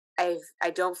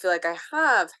don't feel like I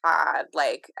have had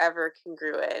like ever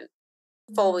congruent,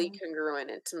 fully Mm. congruent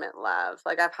intimate love.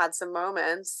 Like I've had some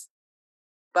moments,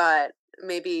 but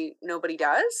maybe nobody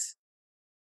does.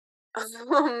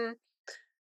 um,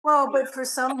 Well, but for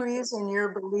some reason, your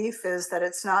belief is that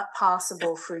it's not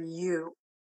possible for you.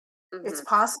 It's hmm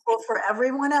possible for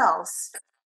everyone else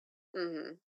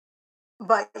hmm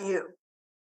but you.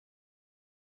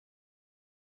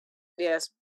 Yes.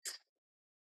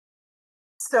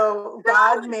 So No,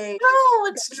 it's true.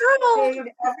 It's true.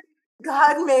 made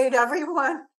God made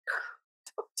everyone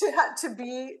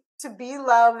to be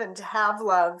love and to have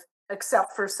love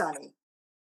except for Sunny.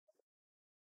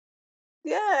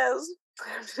 Yes.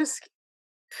 I'm just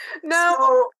no,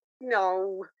 So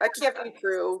no. That can't be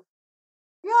true.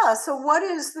 yeah, so what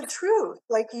is the truth?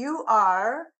 Like you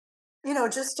are,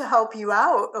 just to help you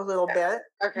out a little bit,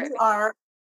 Okay. you are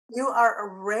you are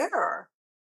a rare.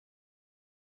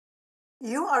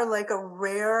 You are like a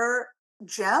rare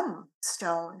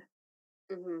gemstone,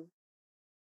 hmm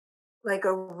like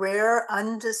a rare,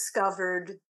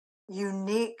 undiscovered,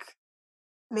 unique,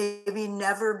 maybe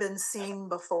never been seen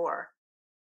before.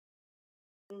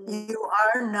 hmm You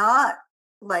are not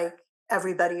like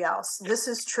everybody else. This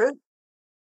is true.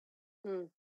 hmm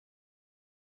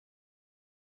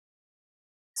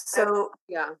So,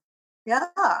 Yeah. yeah.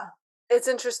 It's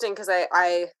interesting because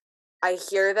I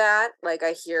hear that, like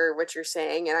I hear what you're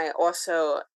saying, and I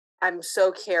also I'm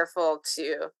so careful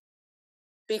to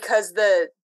because the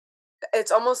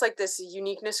it's almost like this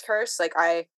uniqueness curse. Like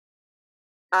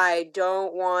I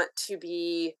don't want to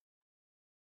be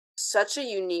such a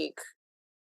unique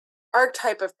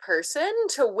archetype of person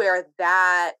to where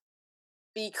that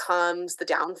becomes the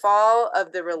downfall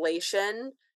of the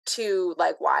relation to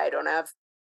like why I don't have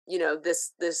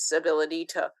this ability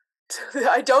to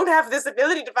I don't have this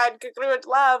ability to find congruent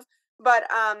love, but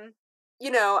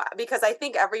because I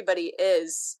think everybody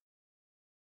is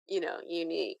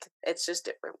unique. It's just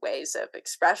different ways of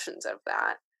expressions of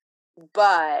that.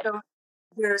 But So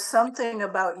there's something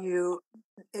about you.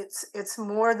 It's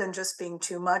more than just being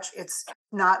too much. It's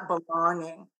not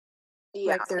belonging.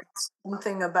 yeah, Like there's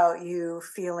something about you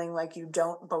feeling like you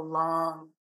don't belong.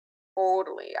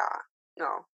 totally, yeah,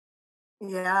 no.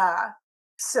 Yeah.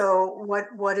 So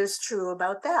what is true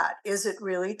about that? Is it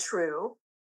really true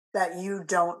that you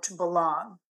don't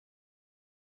belong?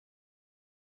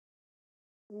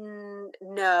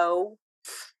 No,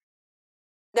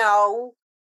 no,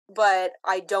 but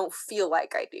I don't feel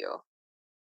like I do.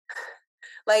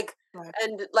 Like, Right.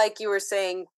 and like you were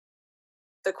saying,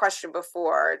 the question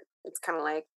before, it's kind of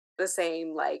like the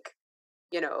same, like,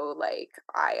 like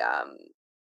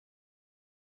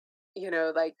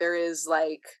like there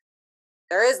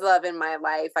is love in my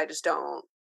life. I just don't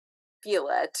feel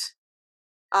it.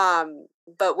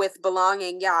 But with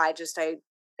belonging, yeah,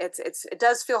 it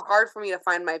does feel hard for me to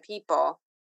find my people.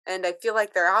 And I feel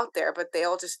like they're out there, but they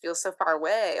all just feel so far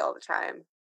away all the time.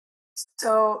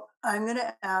 So I'm going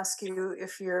to ask you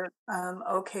if you're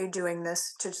okay doing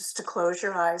this to just to close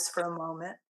your eyes for a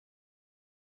moment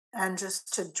and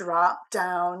just to drop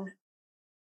down.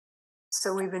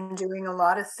 So we've been doing a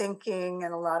lot of thinking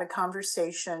and a lot of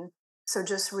conversation. So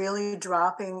just really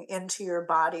dropping into your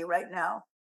body right now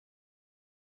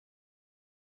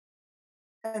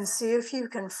and see if you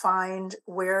can find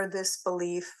where this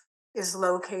belief is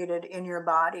located in your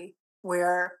body,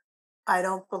 where I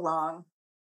don't belong,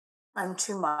 I'm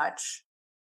too much,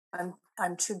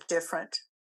 I'm too different.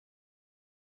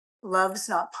 Love's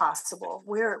not possible.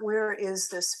 Where is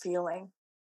this feeling?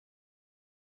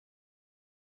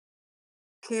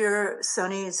 Here,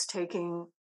 Sunny is taking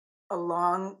a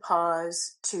long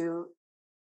pause to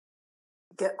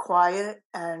get quiet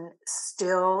and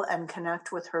still and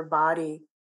connect with her body.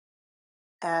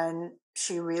 And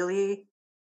she really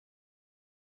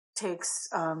takes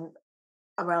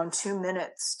around 2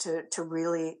 minutes to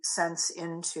really sense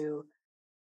into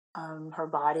her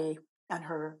body and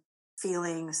her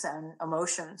feelings and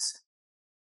emotions.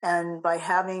 And by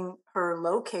having her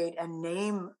locate and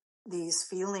name these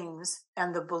feelings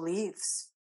and the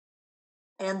beliefs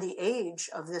and the age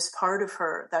of this part of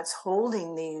her that's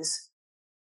holding these,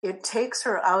 it takes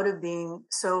her out of being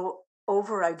so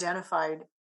over identified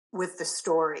with the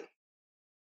story.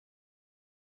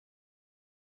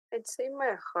 I'd say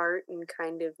my heart and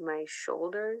kind of my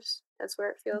shoulders. That's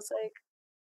where it feels like.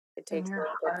 It In takes a your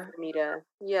little bit heart. for me to,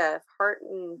 yeah, heart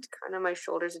and kind of my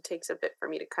shoulders. It takes a bit for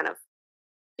me to kind of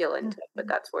feel into it, but Mhm.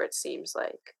 that's where it seems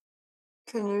like.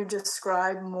 Can you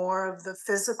describe more of the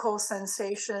physical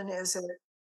sensation? Is it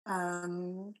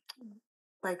um,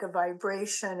 like a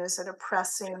vibration? Is it a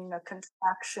pressing, a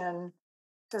contraction?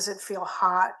 Does it feel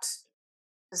hot?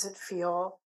 Does it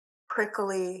feel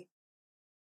prickly?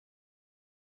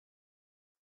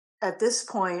 At this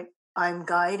point, I'm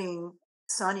guiding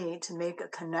Sunny to make a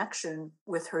connection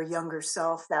with her younger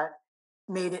self that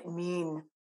made it mean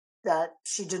that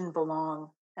she didn't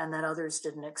belong and that others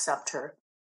didn't accept her.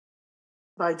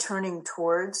 By turning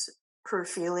towards her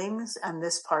feelings and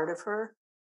this part of her,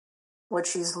 what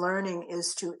she's learning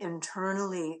is to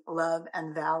internally love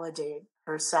and validate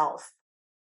herself.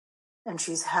 And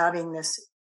she's having this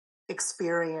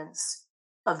experience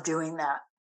of doing that.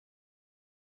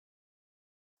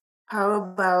 How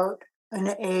about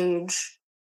an age?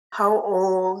 How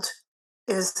old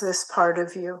is this part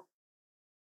of you?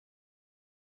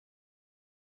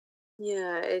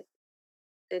 Yeah, it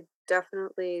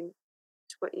definitely,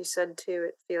 to what you said too,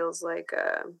 it feels like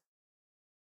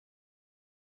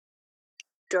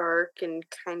dark and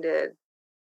kind of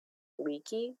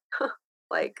leaky,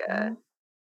 like Mhm.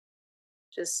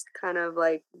 just kind of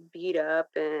like beat up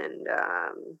and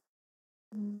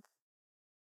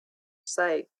it's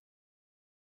like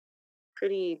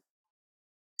pretty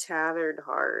tattered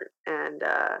heart and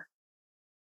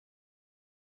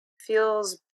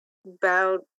feels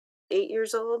about 8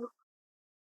 years old.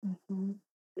 Mhm.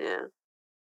 Yeah.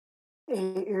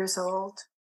 8 years old.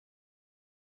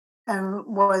 And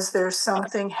was there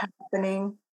something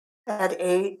happening at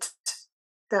 8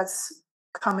 that's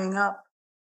coming up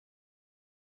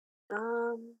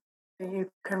Um, that you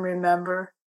can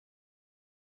remember?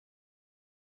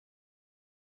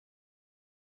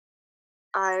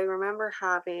 I remember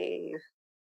having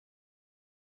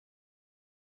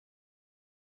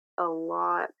a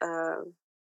lot of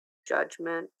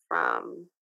judgment from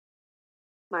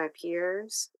my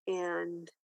peers and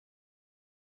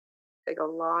like a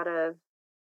lot of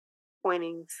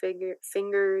pointing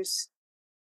fingers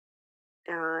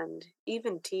and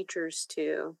even teachers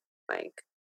too, like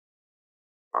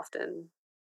often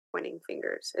pointing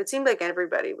fingers. It seemed like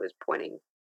everybody was pointing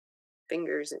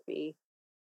fingers at me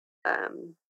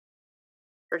um,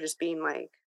 for just being like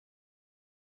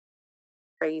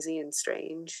crazy and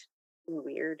strange and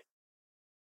weird.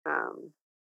 Um,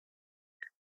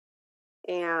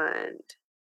 and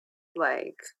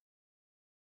like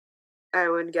I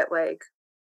would get like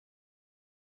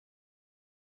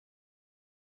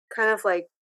kind of like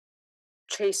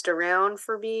chased around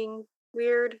for being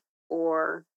weird,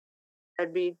 or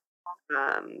I'd be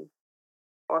um,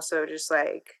 also just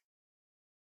like,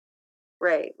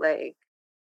 right, like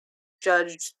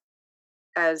judged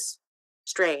as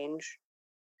strange,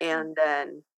 and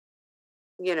then,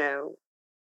 you know,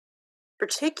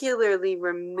 particularly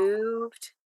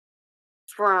removed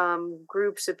from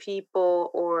groups of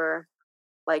people or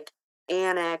like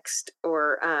annexed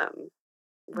or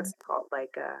what's Mm. it called,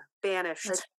 like Like,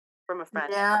 banished from a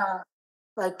friend. yeah,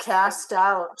 like Like, cast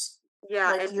out,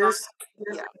 yeah, like and not, you're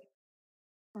yeah,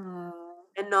 mm,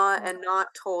 and not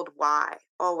told why.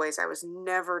 Always, I was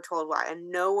never told why, and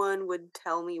no one would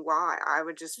tell me why. I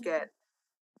would just get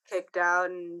kicked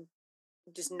out and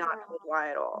just not told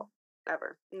why at all,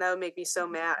 ever. And that would make me so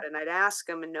mad. And I'd ask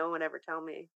them, and no one would ever tell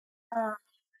me. uh,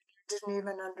 didn't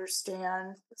even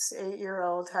understand. This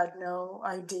 8-year-old had no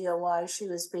idea why she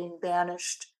was being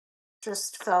banished,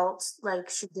 just felt like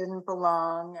she didn't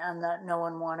belong and that no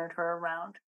one wanted her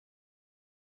around.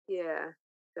 Yeah,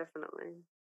 definitely.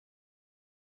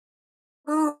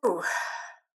 Ooh,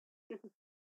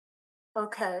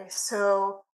 okay,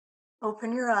 so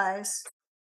open your eyes,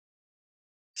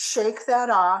 shake that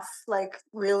off, like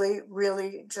really,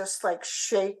 really just like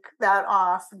shake that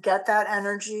off, get that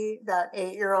energy, that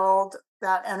 8-year-old,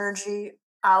 that energy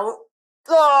out.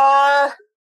 Ah!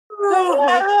 Oh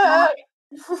my God.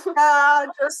 Yeah,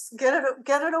 just get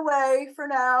it away for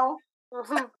now.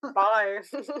 Bye.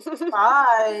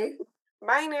 Bye.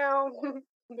 Bye now.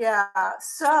 Yeah.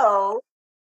 So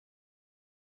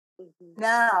Mhm.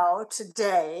 now,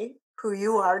 today, who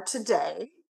you are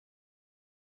today,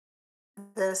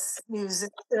 this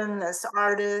musician, this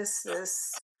artist,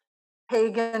 this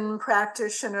pagan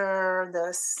practitioner,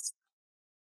 this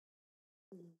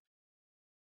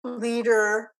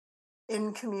leader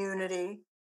in community.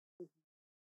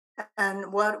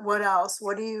 And what else?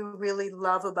 What do you really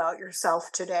love about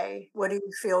yourself today? What do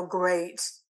you feel great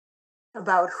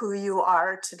about who you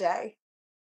are today?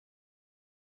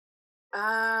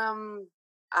 Um,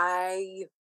 I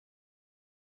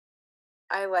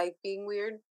I like being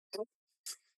weird.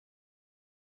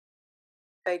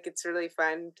 Like it's really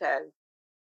fun to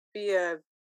be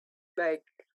like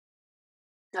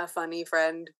a funny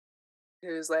friend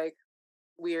who's like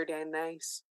weird and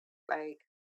nice. Like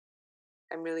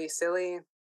I'm really silly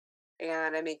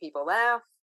and I make people laugh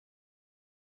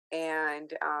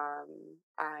and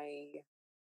I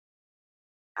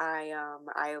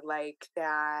like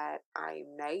that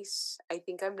I'm nice. I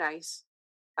think I'm nice.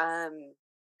 Um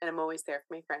and I'm always there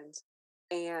for my friends.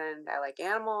 And I like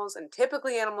animals and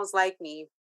typically animals like me.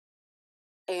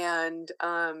 And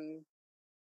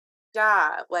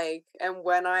yeah, like and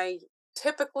when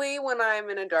I'm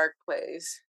in a dark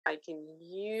place, I can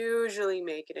usually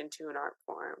make it into an art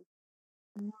form.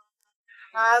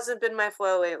 Hasn't been my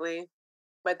flow lately,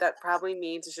 but that probably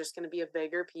means it's just going to be a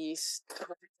bigger piece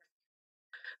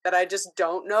that I just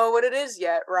don't know what it is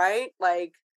yet, right?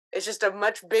 Like it's just a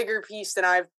much bigger piece than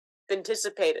I've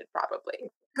anticipated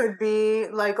probably. Could be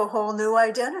like a whole new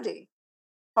identity,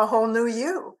 a whole new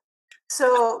you.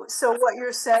 So what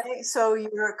you're saying, so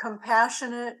you're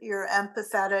compassionate, you're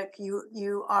empathetic,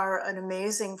 you are an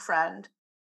amazing friend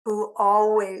who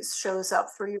always shows up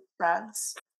for your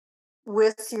friends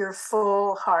with your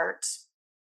full heart,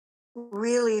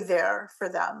 really there for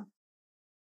them.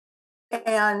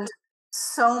 And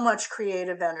so much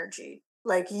creative energy.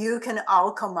 Like you can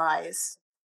alchemize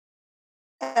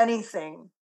anything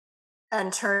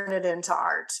and turn it into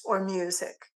art or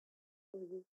music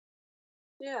Mhm.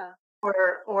 Yeah.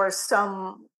 or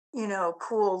some,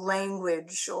 cool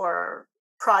language or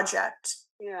project.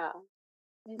 Yeah.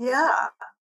 Mhm. Yeah.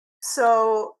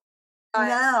 So I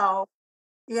now,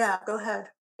 yeah, go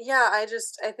ahead. Yeah, I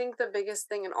think the biggest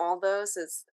thing in all those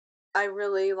is I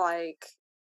really like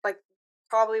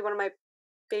probably one of my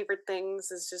favorite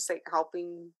things is just like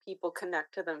helping people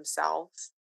connect to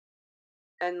themselves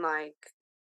and like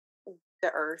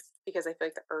the earth because I feel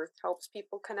like the earth helps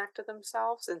people connect to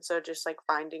themselves and so just like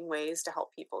finding ways to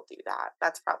help people do that.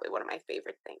 That's probably one of my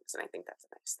favorite things and I think that's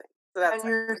a nice thing. So that's And like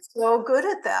you're so good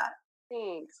at that.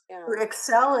 thanks. Yeah. You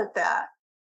excel at that.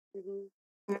 Mhm.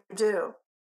 You do.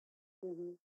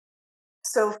 Mhm.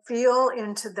 So feel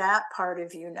into that part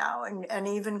of you now and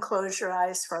even close your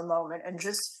eyes for a moment and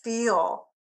just feel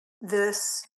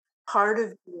this part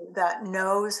of you that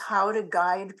knows how to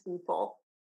guide people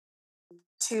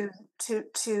to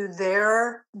to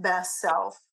their best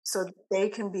self so that they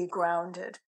can be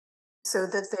grounded, so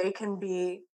that they can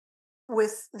be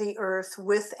with the earth,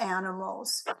 with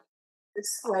animals.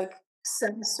 It's like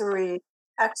sensory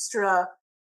extra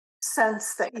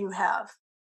sense that you have,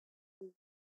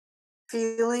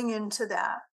 feeling into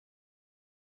that.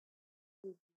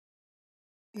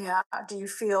 Yeah.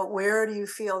 Where do you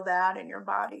feel that in your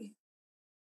body?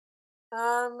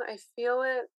 I feel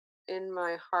it in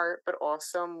my heart, but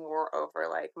also more over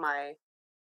like my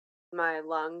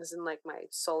lungs and like my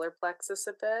solar plexus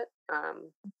a bit,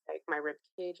 like my rib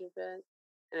cage a bit,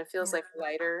 and it feels Yeah. like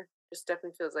lighter. Just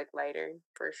definitely feels like lighter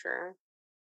for sure.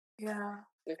 Yeah.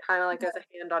 It kind of like has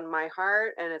a hand on my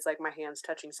heart, and it's like my hands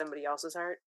touching somebody else's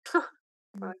heart.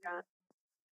 Like that.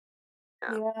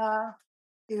 Yeah. Yeah.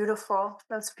 Beautiful.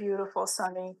 That's beautiful,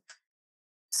 Sunny.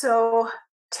 So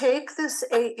take this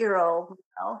 8-year old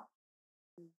now,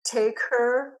 take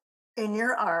her in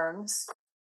your arms,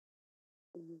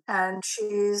 Mhm. and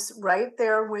she's right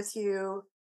there with you,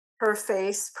 her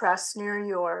face pressed near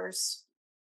yours.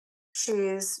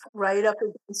 She's right up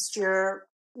against your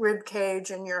rib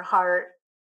cage and your heart,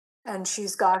 and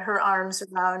she's got her arms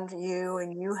around you,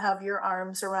 and you have your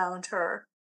arms around her.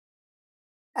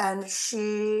 And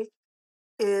she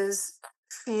is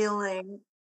feeling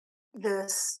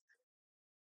this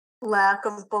lack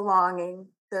of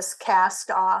belonging, this cast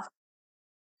off.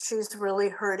 She's really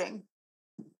hurting.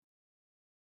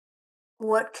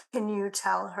 What can you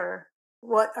tell her?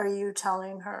 What are you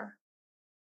telling her?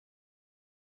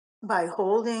 By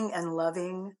holding and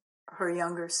loving her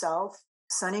younger self,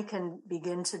 Sunny can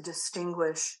begin to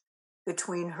distinguish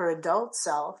between her adult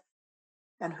self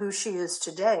and who she is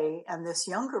today and this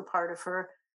younger part of her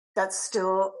that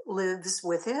still lives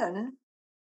within.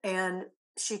 And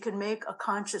she can make a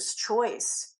conscious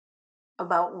choice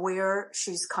about where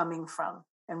she's coming from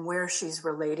and where she's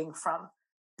relating from.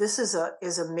 This is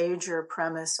a major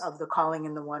premise of the Calling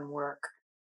in the One work,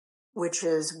 which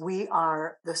is we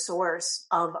are the source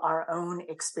of our own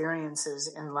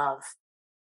experiences in love.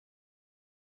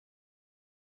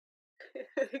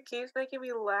 It keeps making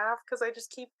me laugh because I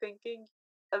just keep thinking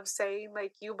of saying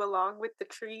like you belong with the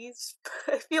trees.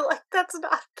 But I feel like that's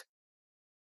not.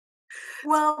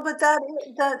 Well, but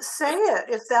that say it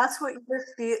if that's what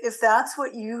if that's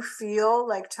what you feel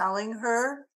like telling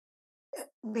her,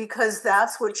 because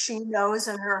that's what she knows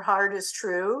in her heart is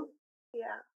true.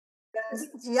 Yeah.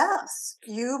 Yes,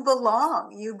 you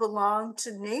belong. You belong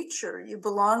to nature. You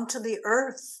belong to the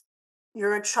earth.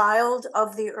 You're a child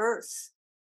of the earth,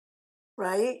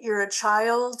 right? You're a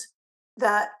child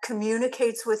that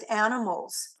communicates with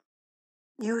animals.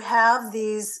 You have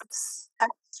these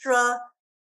extra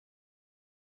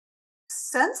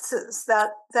senses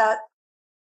that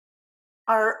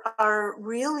are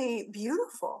really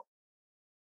beautiful.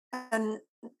 And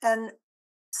and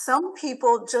some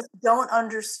people just don't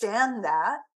understand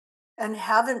that and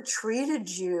haven't treated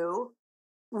you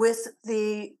with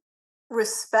the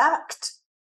respect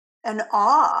and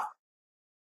awe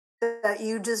that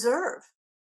you deserve.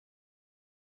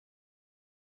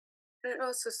 And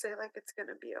also say like it's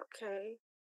gonna be okay.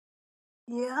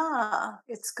 Yeah,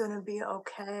 it's going to be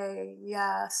okay.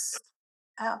 Yes,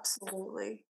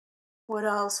 absolutely. What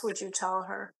else would you tell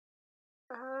her?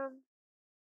 Um,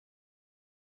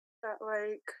 that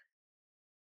like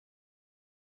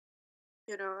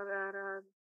that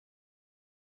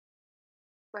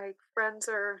like friends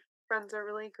are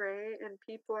really great and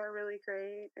people are really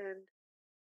great and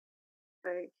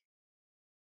like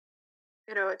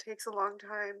it takes a long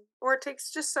time or it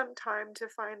takes just some time to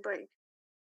find like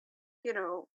you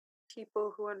know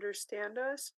people who understand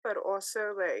us, but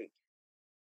also like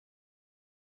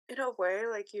in a way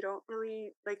like you don't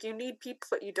really like you need people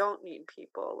but you don't need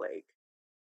people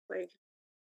like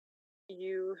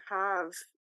you have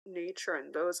nature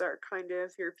and those are kind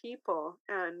of your people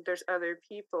and there's other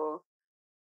people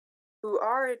who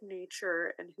are in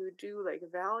nature and who do like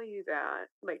value that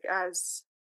like as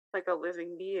like a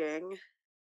living being,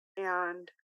 and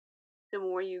the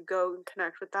more you go and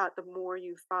connect with that the more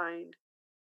you find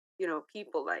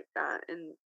people like that,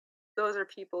 and those are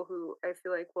people who I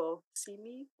feel like will see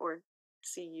me or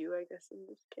see you, I guess, in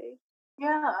this case.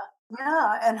 Yeah,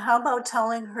 yeah. And how about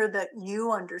telling her that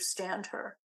you understand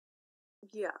her?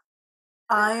 Yeah,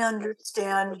 and I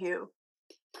understand you.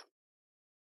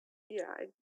 yeah,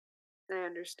 I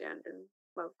understand and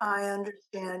love that. I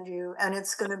understand you, and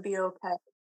it's going to be okay.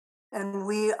 And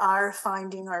we are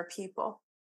finding our people.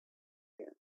 Yeah,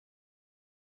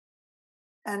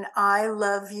 And I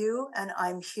love you, and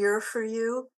I'm here for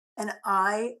you, and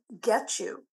I get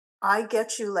you. I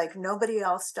get you like nobody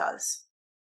else does,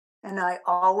 and I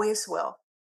always will.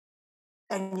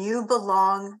 And you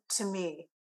belong to me.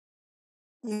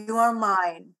 You are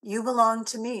mine. You belong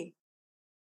to me.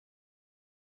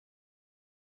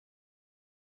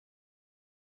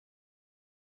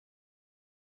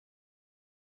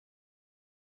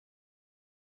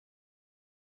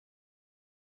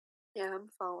 yeah, I'm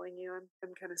following you.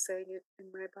 I'm kind of saying it in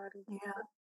my body. Yeah,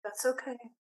 that's okay.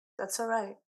 That's all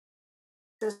right.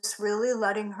 Just really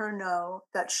letting her know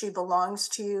that she belongs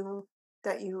to you,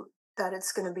 that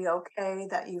it's going to be okay,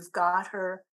 that you've got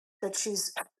her, that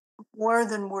she's more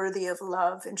than worthy of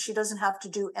love, and she doesn't have to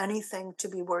do anything to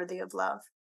be worthy of love.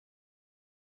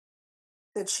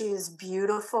 That she is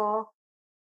beautiful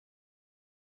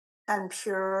and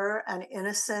pure and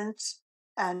innocent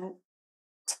and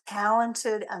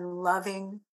talented and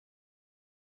loving,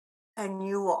 and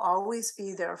you will always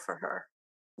be there for her.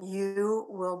 You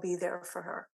will be there for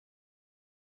her.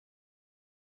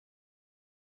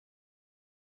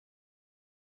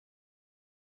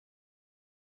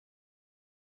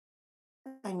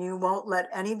 And you won't let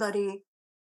anybody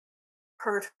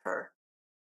hurt her.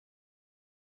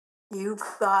 You've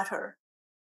got her.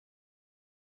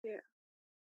 Yeah,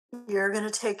 You're going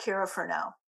to take care of her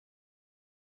now.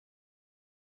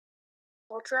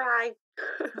 I'll try.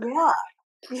 Yeah.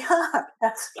 Yeah.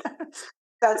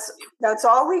 That's that's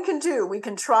all we can do. We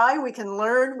can try, we can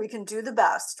learn, we can do the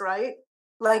best, right?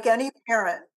 Like any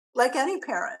parent. Like any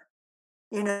parent.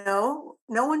 No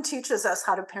one teaches us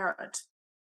how to parent,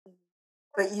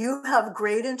 but you have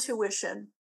great intuition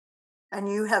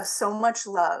and you have so much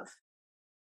love.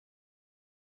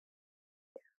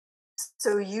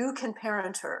 so you can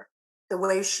parent her the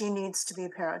way she needs to be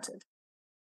parented,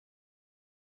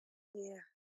 Yeah.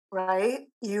 right?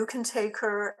 You can take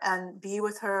her and be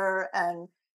with her and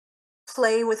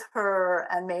play with her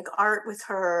and make art with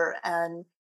her and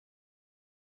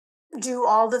do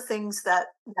all the things that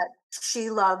she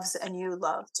loves and you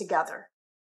love together.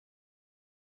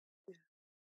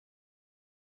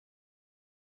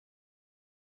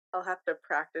 I'll have to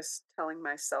practice telling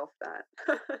myself that.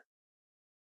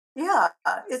 Yeah,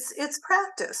 it's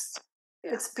practice.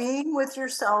 Yeah. It's being with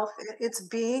yourself. It's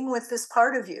being with this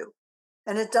part of you.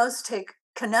 And it does take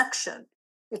connection.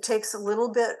 It takes a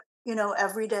little bit,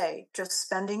 every day, just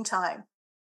spending time.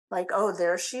 Like, oh,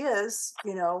 there she is,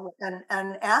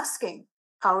 and asking,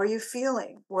 how are you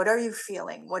feeling? What are you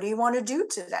feeling? What do you want to do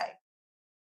today?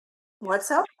 Yeah.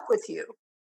 What's up with you?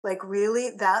 Like,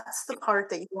 really, that's the part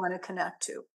that you want to connect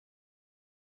to.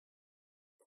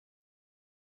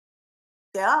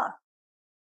 Yeah.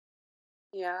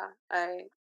 Yeah.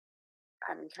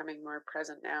 I'm becoming more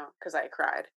present now because I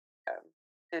cried.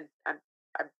 And I'm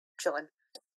chilling.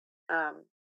 Um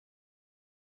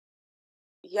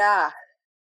yeah,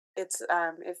 it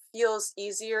feels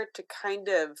easier to kind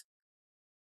of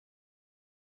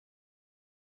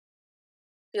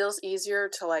feels easier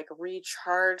to like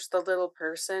recharge the little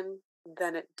person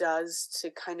than it does to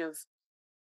kind of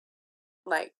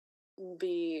like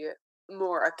be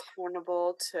more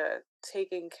accountable to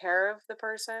taking care of the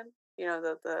person,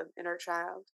 the inner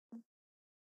child,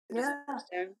 which is Yeah.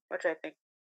 interesting, which I think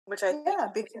Yeah.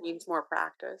 Because, needs more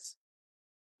practice.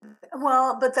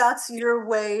 well, but that's your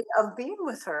way of being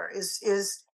with her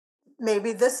is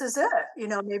maybe this is it.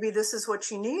 Maybe this is what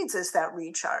she needs is that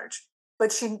recharge.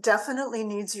 But she definitely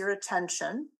needs your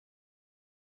attention.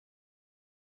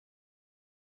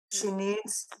 Mm. She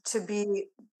needs to be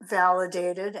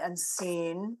validated and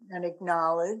seen and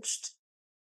acknowledged.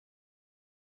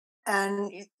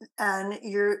 And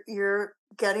you're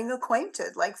getting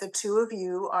acquainted, like the two of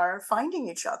you are finding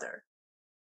each other.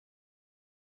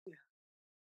 Yeah,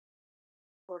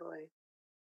 totally.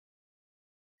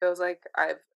 Feels like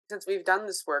I've since we've done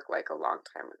this work like a long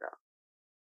time ago.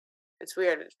 It's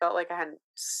weird. It felt like I hadn't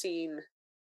seen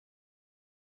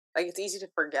like it's easy to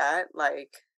forget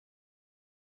like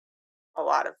a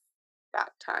lot of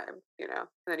that time, And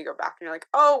then you go back and you're like,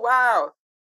 "Oh wow,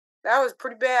 that was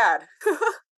pretty bad."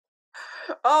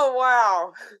 Oh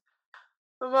wow.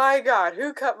 My god,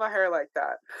 who cut my hair like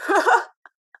that?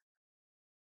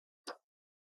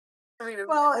 I mean,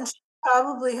 Well, and she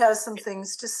probably has some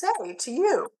things to say to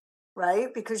you,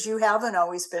 right? Because you haven't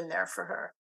always been there for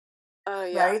her, oh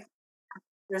yeah, right?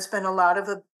 There's been a lot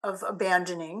of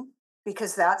abandoning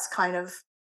because that's kind of,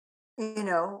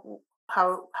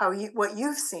 how you what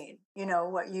you've seen,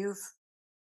 what you've,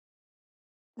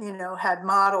 had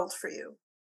modeled for you.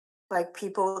 Like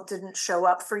people didn't show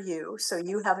up for you, so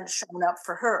you haven't shown up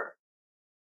for her.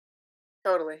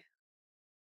 totally.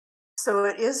 So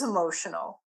it is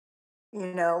emotional,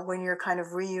 when you're kind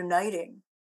of reuniting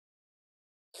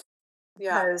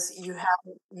Yeah, because you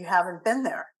haven't been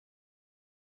there.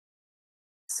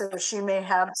 So she may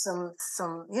have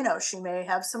she may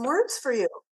have some words for you,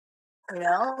 like,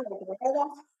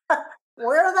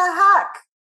 where the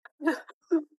heck?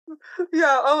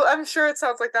 yeah. Oh, I'm sure it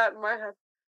sounds like that in my head.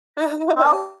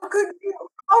 How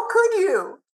could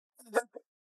you?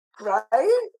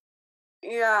 Right?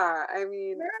 Yeah, I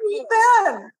mean, Where have you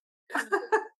been?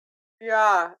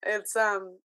 yeah, it's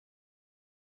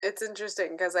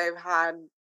interesting because I've had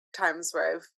times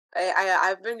where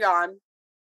I've been gone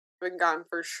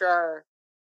for sure,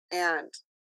 and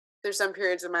there's some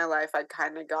periods in my life I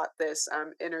kind of got this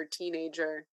inner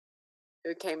teenager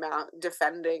who came out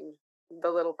defending the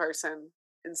little person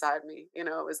inside me. It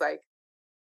was like,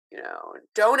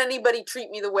 don't anybody treat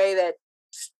me the way that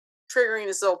triggering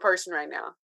this little person right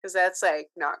now, because that's like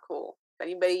not cool. If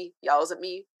anybody yells at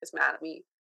me, is mad at me,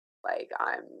 like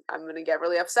I'm gonna get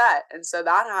really upset. And so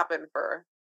that happened for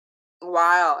a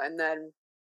while, and then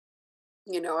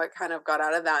I kind of got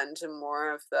out of that into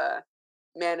more of the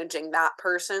managing that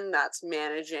person that's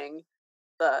managing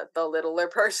the littler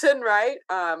person, right?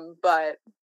 But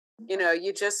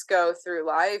you just go through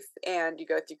life and you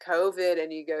go through COVID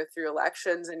and you go through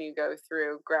elections and you go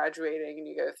through graduating and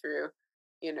you go through,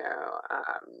 you know,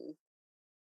 um,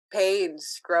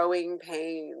 pains, growing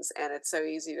pains, and it's so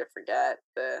easy to forget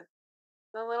the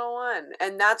little one.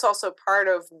 And that's also part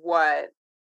of what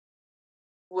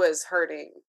was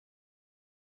hurting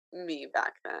me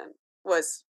back then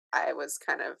was I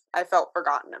felt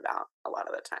forgotten about a lot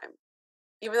of the time.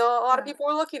 Even though a lot of Yeah. people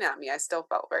were looking at me, I still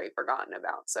felt very forgotten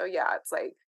about. So yeah, it's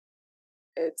like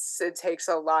it takes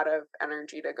a lot of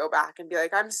energy to go back and be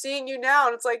like, I'm seeing you now,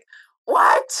 and it's like,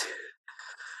 what?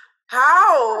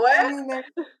 How? And What?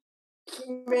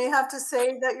 you may have to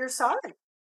say that you're sorry,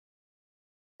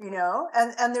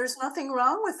 and there's nothing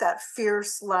wrong with that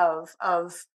fierce love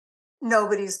of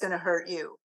nobody's going to hurt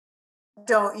you.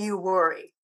 Don't you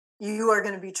worry. You are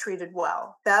going to be treated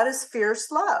well. That is fierce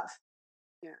love.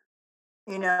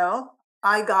 Yeah.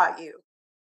 I got you.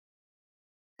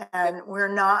 And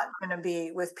we're not going to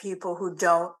be with people who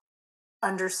don't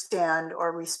understand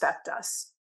or respect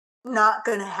us. Not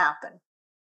going to happen.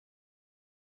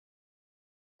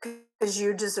 Because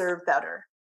you deserve better.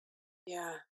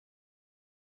 Yeah.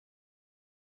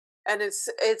 And it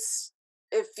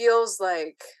feels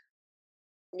like,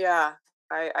 yeah,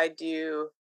 I do.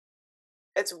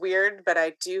 It's weird, but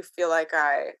I do feel like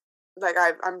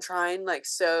I'm trying like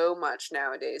so much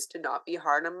nowadays to not be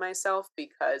hard on myself,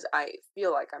 because I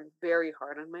feel like I'm very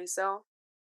hard on myself.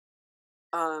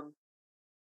 Um,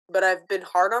 but I've been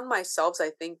hard on myself.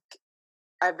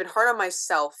 I've been hard on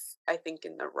myself, I think,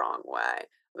 in the wrong way.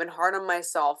 I've been hard on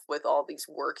myself with all these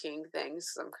working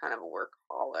things, 'cause I'm kind of a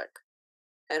workaholic,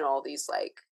 and all these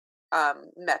like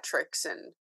metrics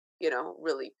and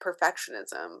really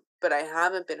perfectionism, but I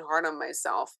haven't been hard on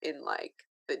myself in like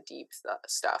the deep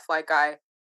stuff. I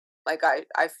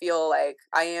feel like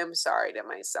I am sorry to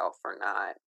myself for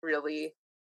not really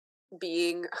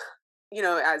being,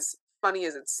 as funny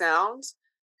as it sounds,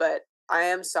 but I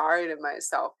am sorry to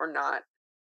myself for not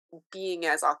being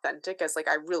as authentic as like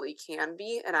I really can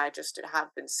be, and I just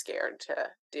have been scared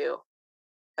to do,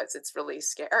 because it's really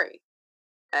scary.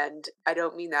 And I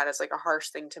don't mean that as like a harsh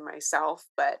thing to myself,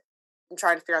 but I'm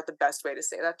trying to figure out the best way to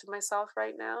say that to myself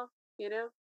right now, you know?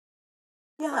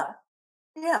 Yeah.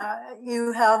 Yeah.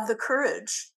 You have the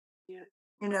courage. Yeah.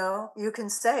 You can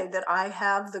say that I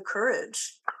have the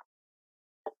courage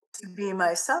to be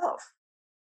myself,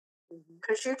 Hmm.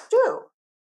 because you do.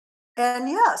 And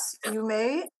yes, you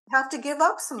may have to give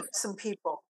up some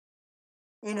people,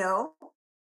 you know,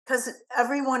 because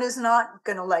everyone is not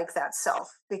going to like that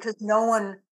self, because no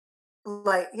one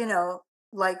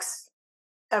likes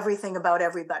everything about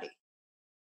everybody.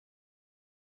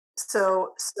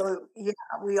 So yeah,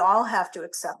 we all have to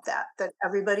accept that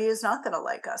everybody is not going to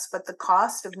like us, but the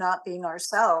cost of not being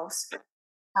ourselves,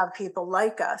 have people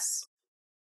like us,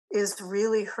 is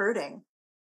really hurting.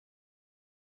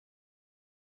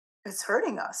 It's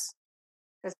hurting us.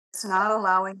 It's not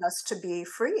allowing us to be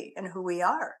free in who we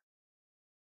are.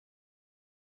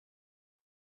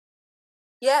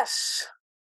 Yes.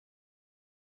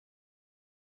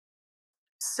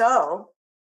 So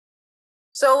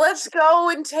So let's go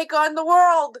and take on the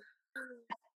world.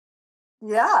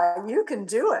 yeah, you can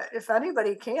do it. If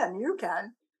anybody can, you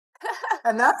can.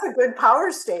 And that's a good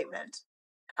power statement.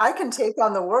 I can take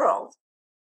on the world.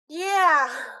 Yeah.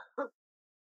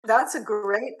 That's a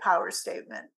great power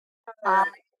statement. All I right.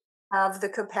 have the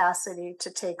capacity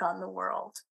to take on the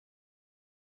world.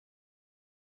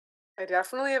 I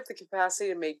definitely have the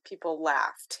capacity to make people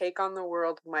laugh. Take on the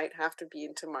world might have to be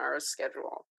in tomorrow's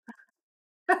schedule.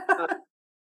 Uh,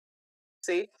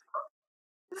 See?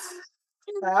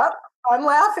 Yep, I'm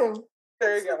laughing.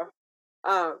 There you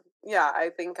go. Yeah, I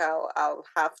think I'll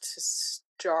have to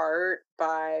start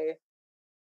by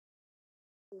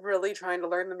really trying to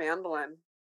learn the mandolin.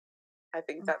 I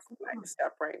think that's the next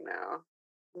step right now.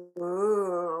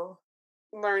 Ooh.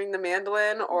 Learning the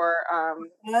mandolin, or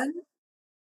Fun.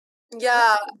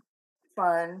 yeah.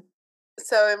 Fun.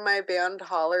 So in my band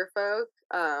Holler Folk,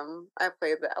 I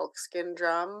play the elkskin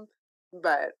drum,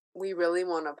 but we really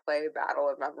want to play Battle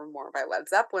of Evermore by Led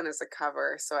Zeppelin as a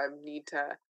cover, so I need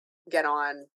to get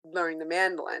on learning the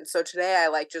mandolin. So today I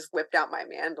like just whipped out my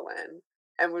mandolin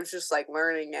and was just like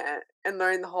learning it and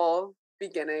learning the whole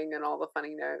beginning and all the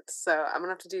funny notes. So I'm gonna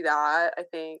have to do that, I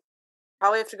think.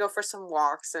 Probably have to go for some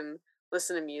walks and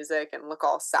listen to music and look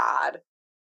all sad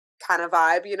kind of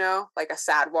vibe, like a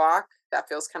sad walk. That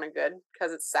feels kind of good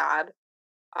because it's sad.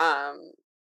 Um,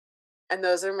 and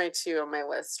those are my two on my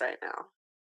list right now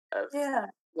of Yeah.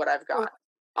 what I've got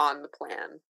on the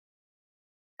plan.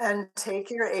 And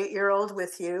take your 8-year-old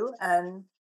with you and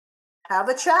have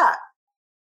a chat.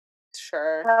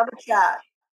 Sure. Have a chat.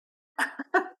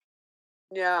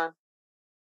 Yeah.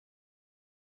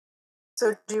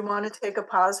 So do you want to take a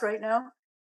pause right now?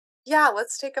 Yeah,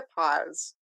 let's take a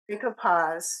pause. Take a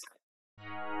pause.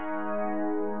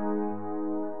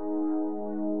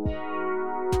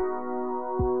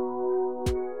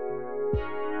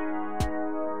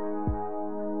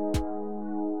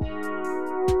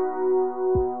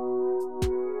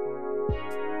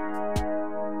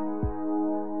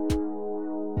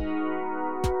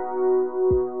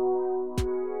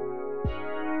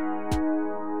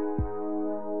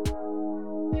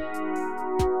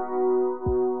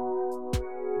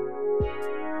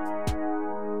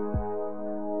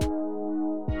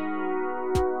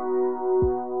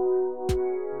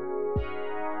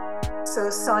 So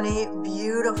Sunny,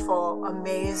 beautiful,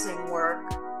 amazing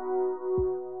work.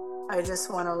 I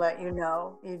just want to let you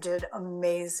know you did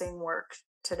amazing work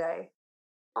today.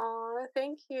 Oh,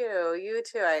 thank you. You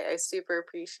too. I super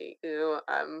appreciate you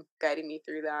guiding me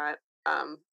through that.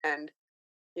 And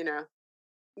you know,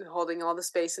 holding all the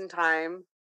space and time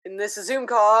in this Zoom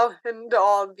call and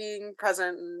all being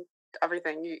present and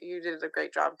everything. You did a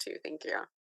great job too. Thank you.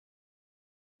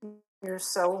 You're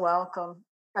so welcome.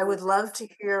 I would love to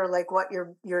hear like what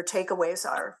your takeaways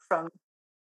are from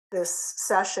this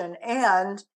session,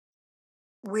 and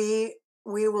we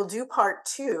we will do part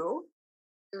 2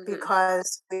 Hmm.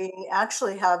 because we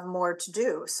actually have more to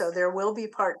do. So there will be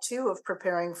part 2 of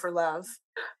Preparing for Love.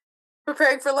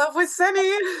 Preparing for love with Sunny.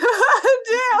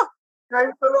 Deal.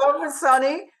 Preparing for Love with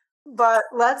Sunny, but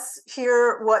let's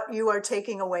hear what you are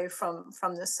taking away from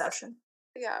this session.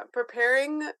 Yeah,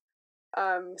 preparing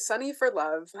Sunny for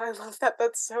love. I love that.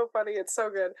 That's so funny. It's so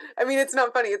good. I mean, it's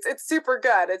not funny. It's super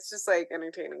good. It's just like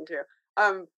entertaining too.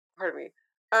 Pardon me.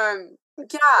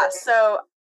 Yeah, so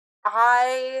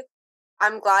I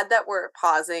I'm glad that we're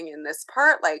pausing in this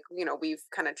part. Like, we've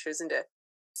kind of chosen to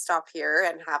stop here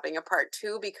and having a part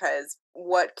 2 because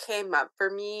what came up for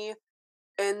me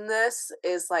in this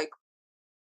is like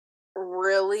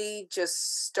really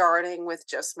just starting with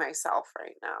just myself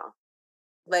right now.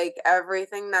 Like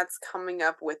everything that's coming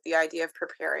up with the idea of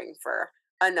preparing for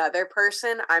another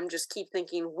person, I'm just keep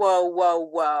thinking, whoa, whoa,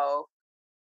 whoa.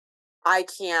 I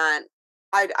can't,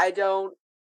 I don't,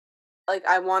 like,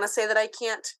 I want to say that I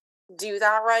can't do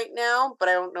that right now, but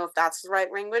I don't know if that's the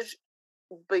right language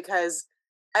because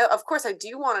of course, I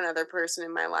do want another person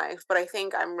in my life, but I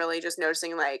think I'm really just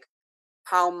noticing like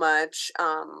how much,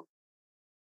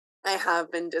 I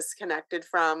have been disconnected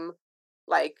from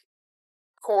like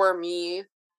core me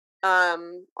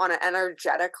on an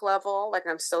energetic level. Like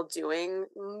I'm still doing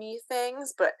me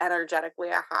things, but energetically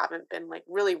I haven't been like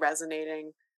really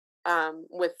resonating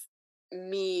with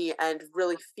me and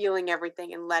really feeling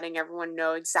everything and letting everyone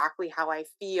know exactly how I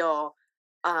feel.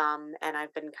 And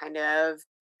I've been kind of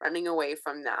running away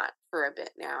from that for a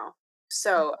bit now.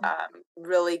 So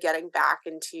really getting back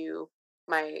into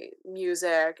my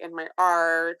music and my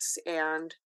art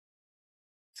and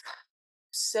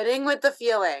sitting with the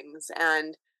feelings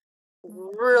and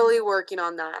really working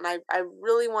on that, and I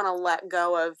really wanna let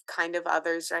go of kind of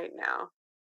others right now.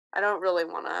 I don't really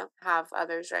wanna have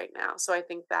others right now, so I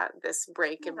think that this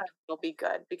break in Yeah. will be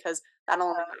good because that'll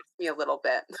only last me a little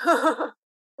bit.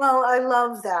 Well, I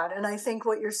love that, and I think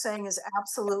what you're saying is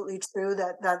absolutely true,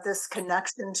 that this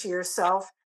connection to yourself,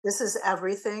 this is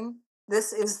everything.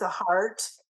 This is the heart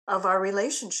of our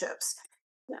relationships,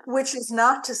 Yeah. which is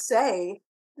not to say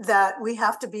that we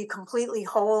have to be completely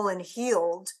whole and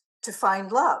healed to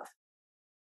find love.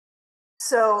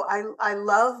 So I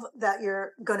love that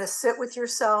you're going to sit with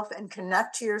yourself and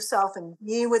connect to yourself and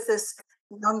be with this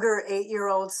younger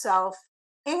 8-year-old self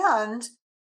and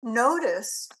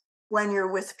notice when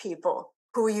you're with people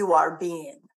who you are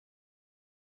being.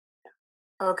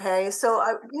 Okay. So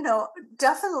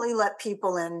definitely let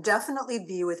people in, definitely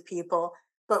be with people,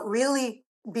 but really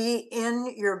be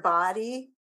in your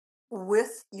body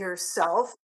with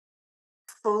yourself,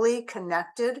 fully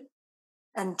connected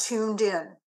and tuned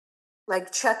in,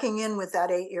 like checking in with that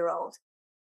 8-year-old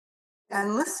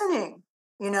and listening.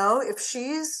 If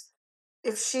she's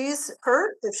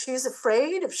hurt, if she's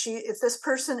afraid, if this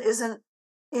person isn't,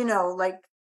 like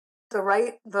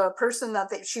the person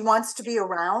that she wants to be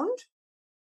around,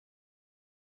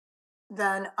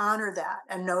 then honor that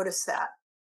and notice that.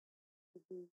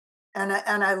 Mhm.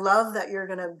 And I love that you're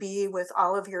going to be with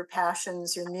all of your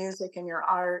passions, your music and your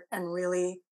art, and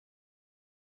really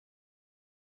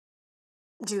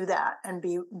do that and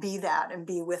be that and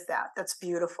be with that. That's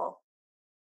beautiful.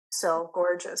 So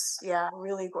gorgeous. Yeah,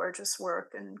 really gorgeous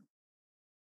work. And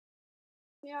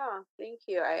Yeah, thank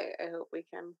you. I hope we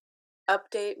can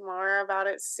update more about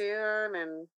it soon,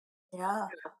 and yeah.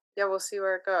 yeah, we'll see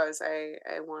where it goes.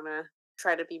 I wanna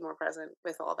try to be more present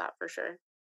with all that for sure.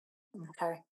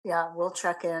 Okay. Yeah, we'll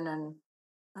check in, and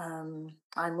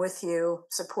I'm with you,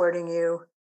 supporting you.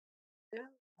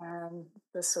 Yeah.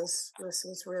 This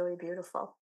was really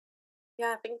beautiful.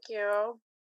 Yeah, thank you.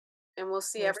 And we'll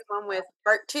see You're everyone with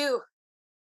part 2.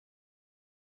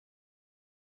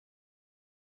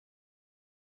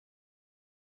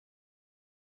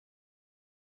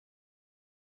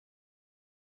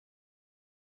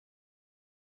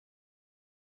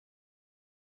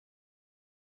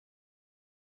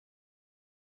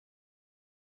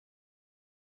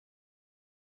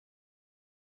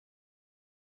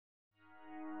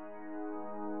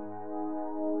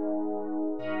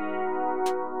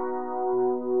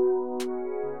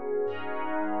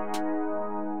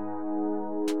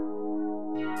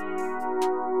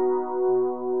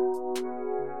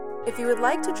 If you would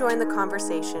like to join the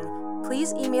conversation,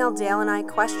 please email Dale and I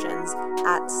questions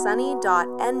at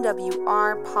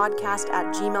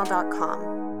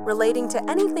sunny.nwrpodcast@gmail.com relating to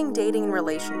anything dating and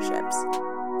relationships.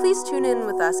 Please tune in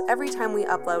with us every time we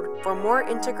upload for more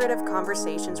integrative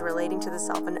conversations relating to the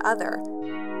self and other.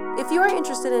 If you are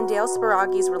interested in Dale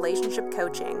Sparagi's relationship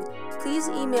coaching, please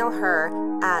email her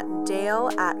at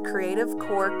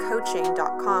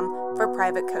dale@creativecorecoaching.com for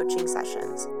private coaching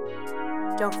sessions.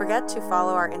 Don't forget to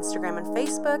follow our Instagram and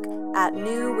Facebook at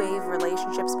New Wave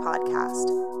Relationships Podcast.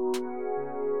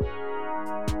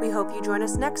 We hope you join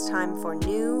us next time for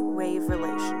New Wave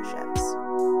Relationships.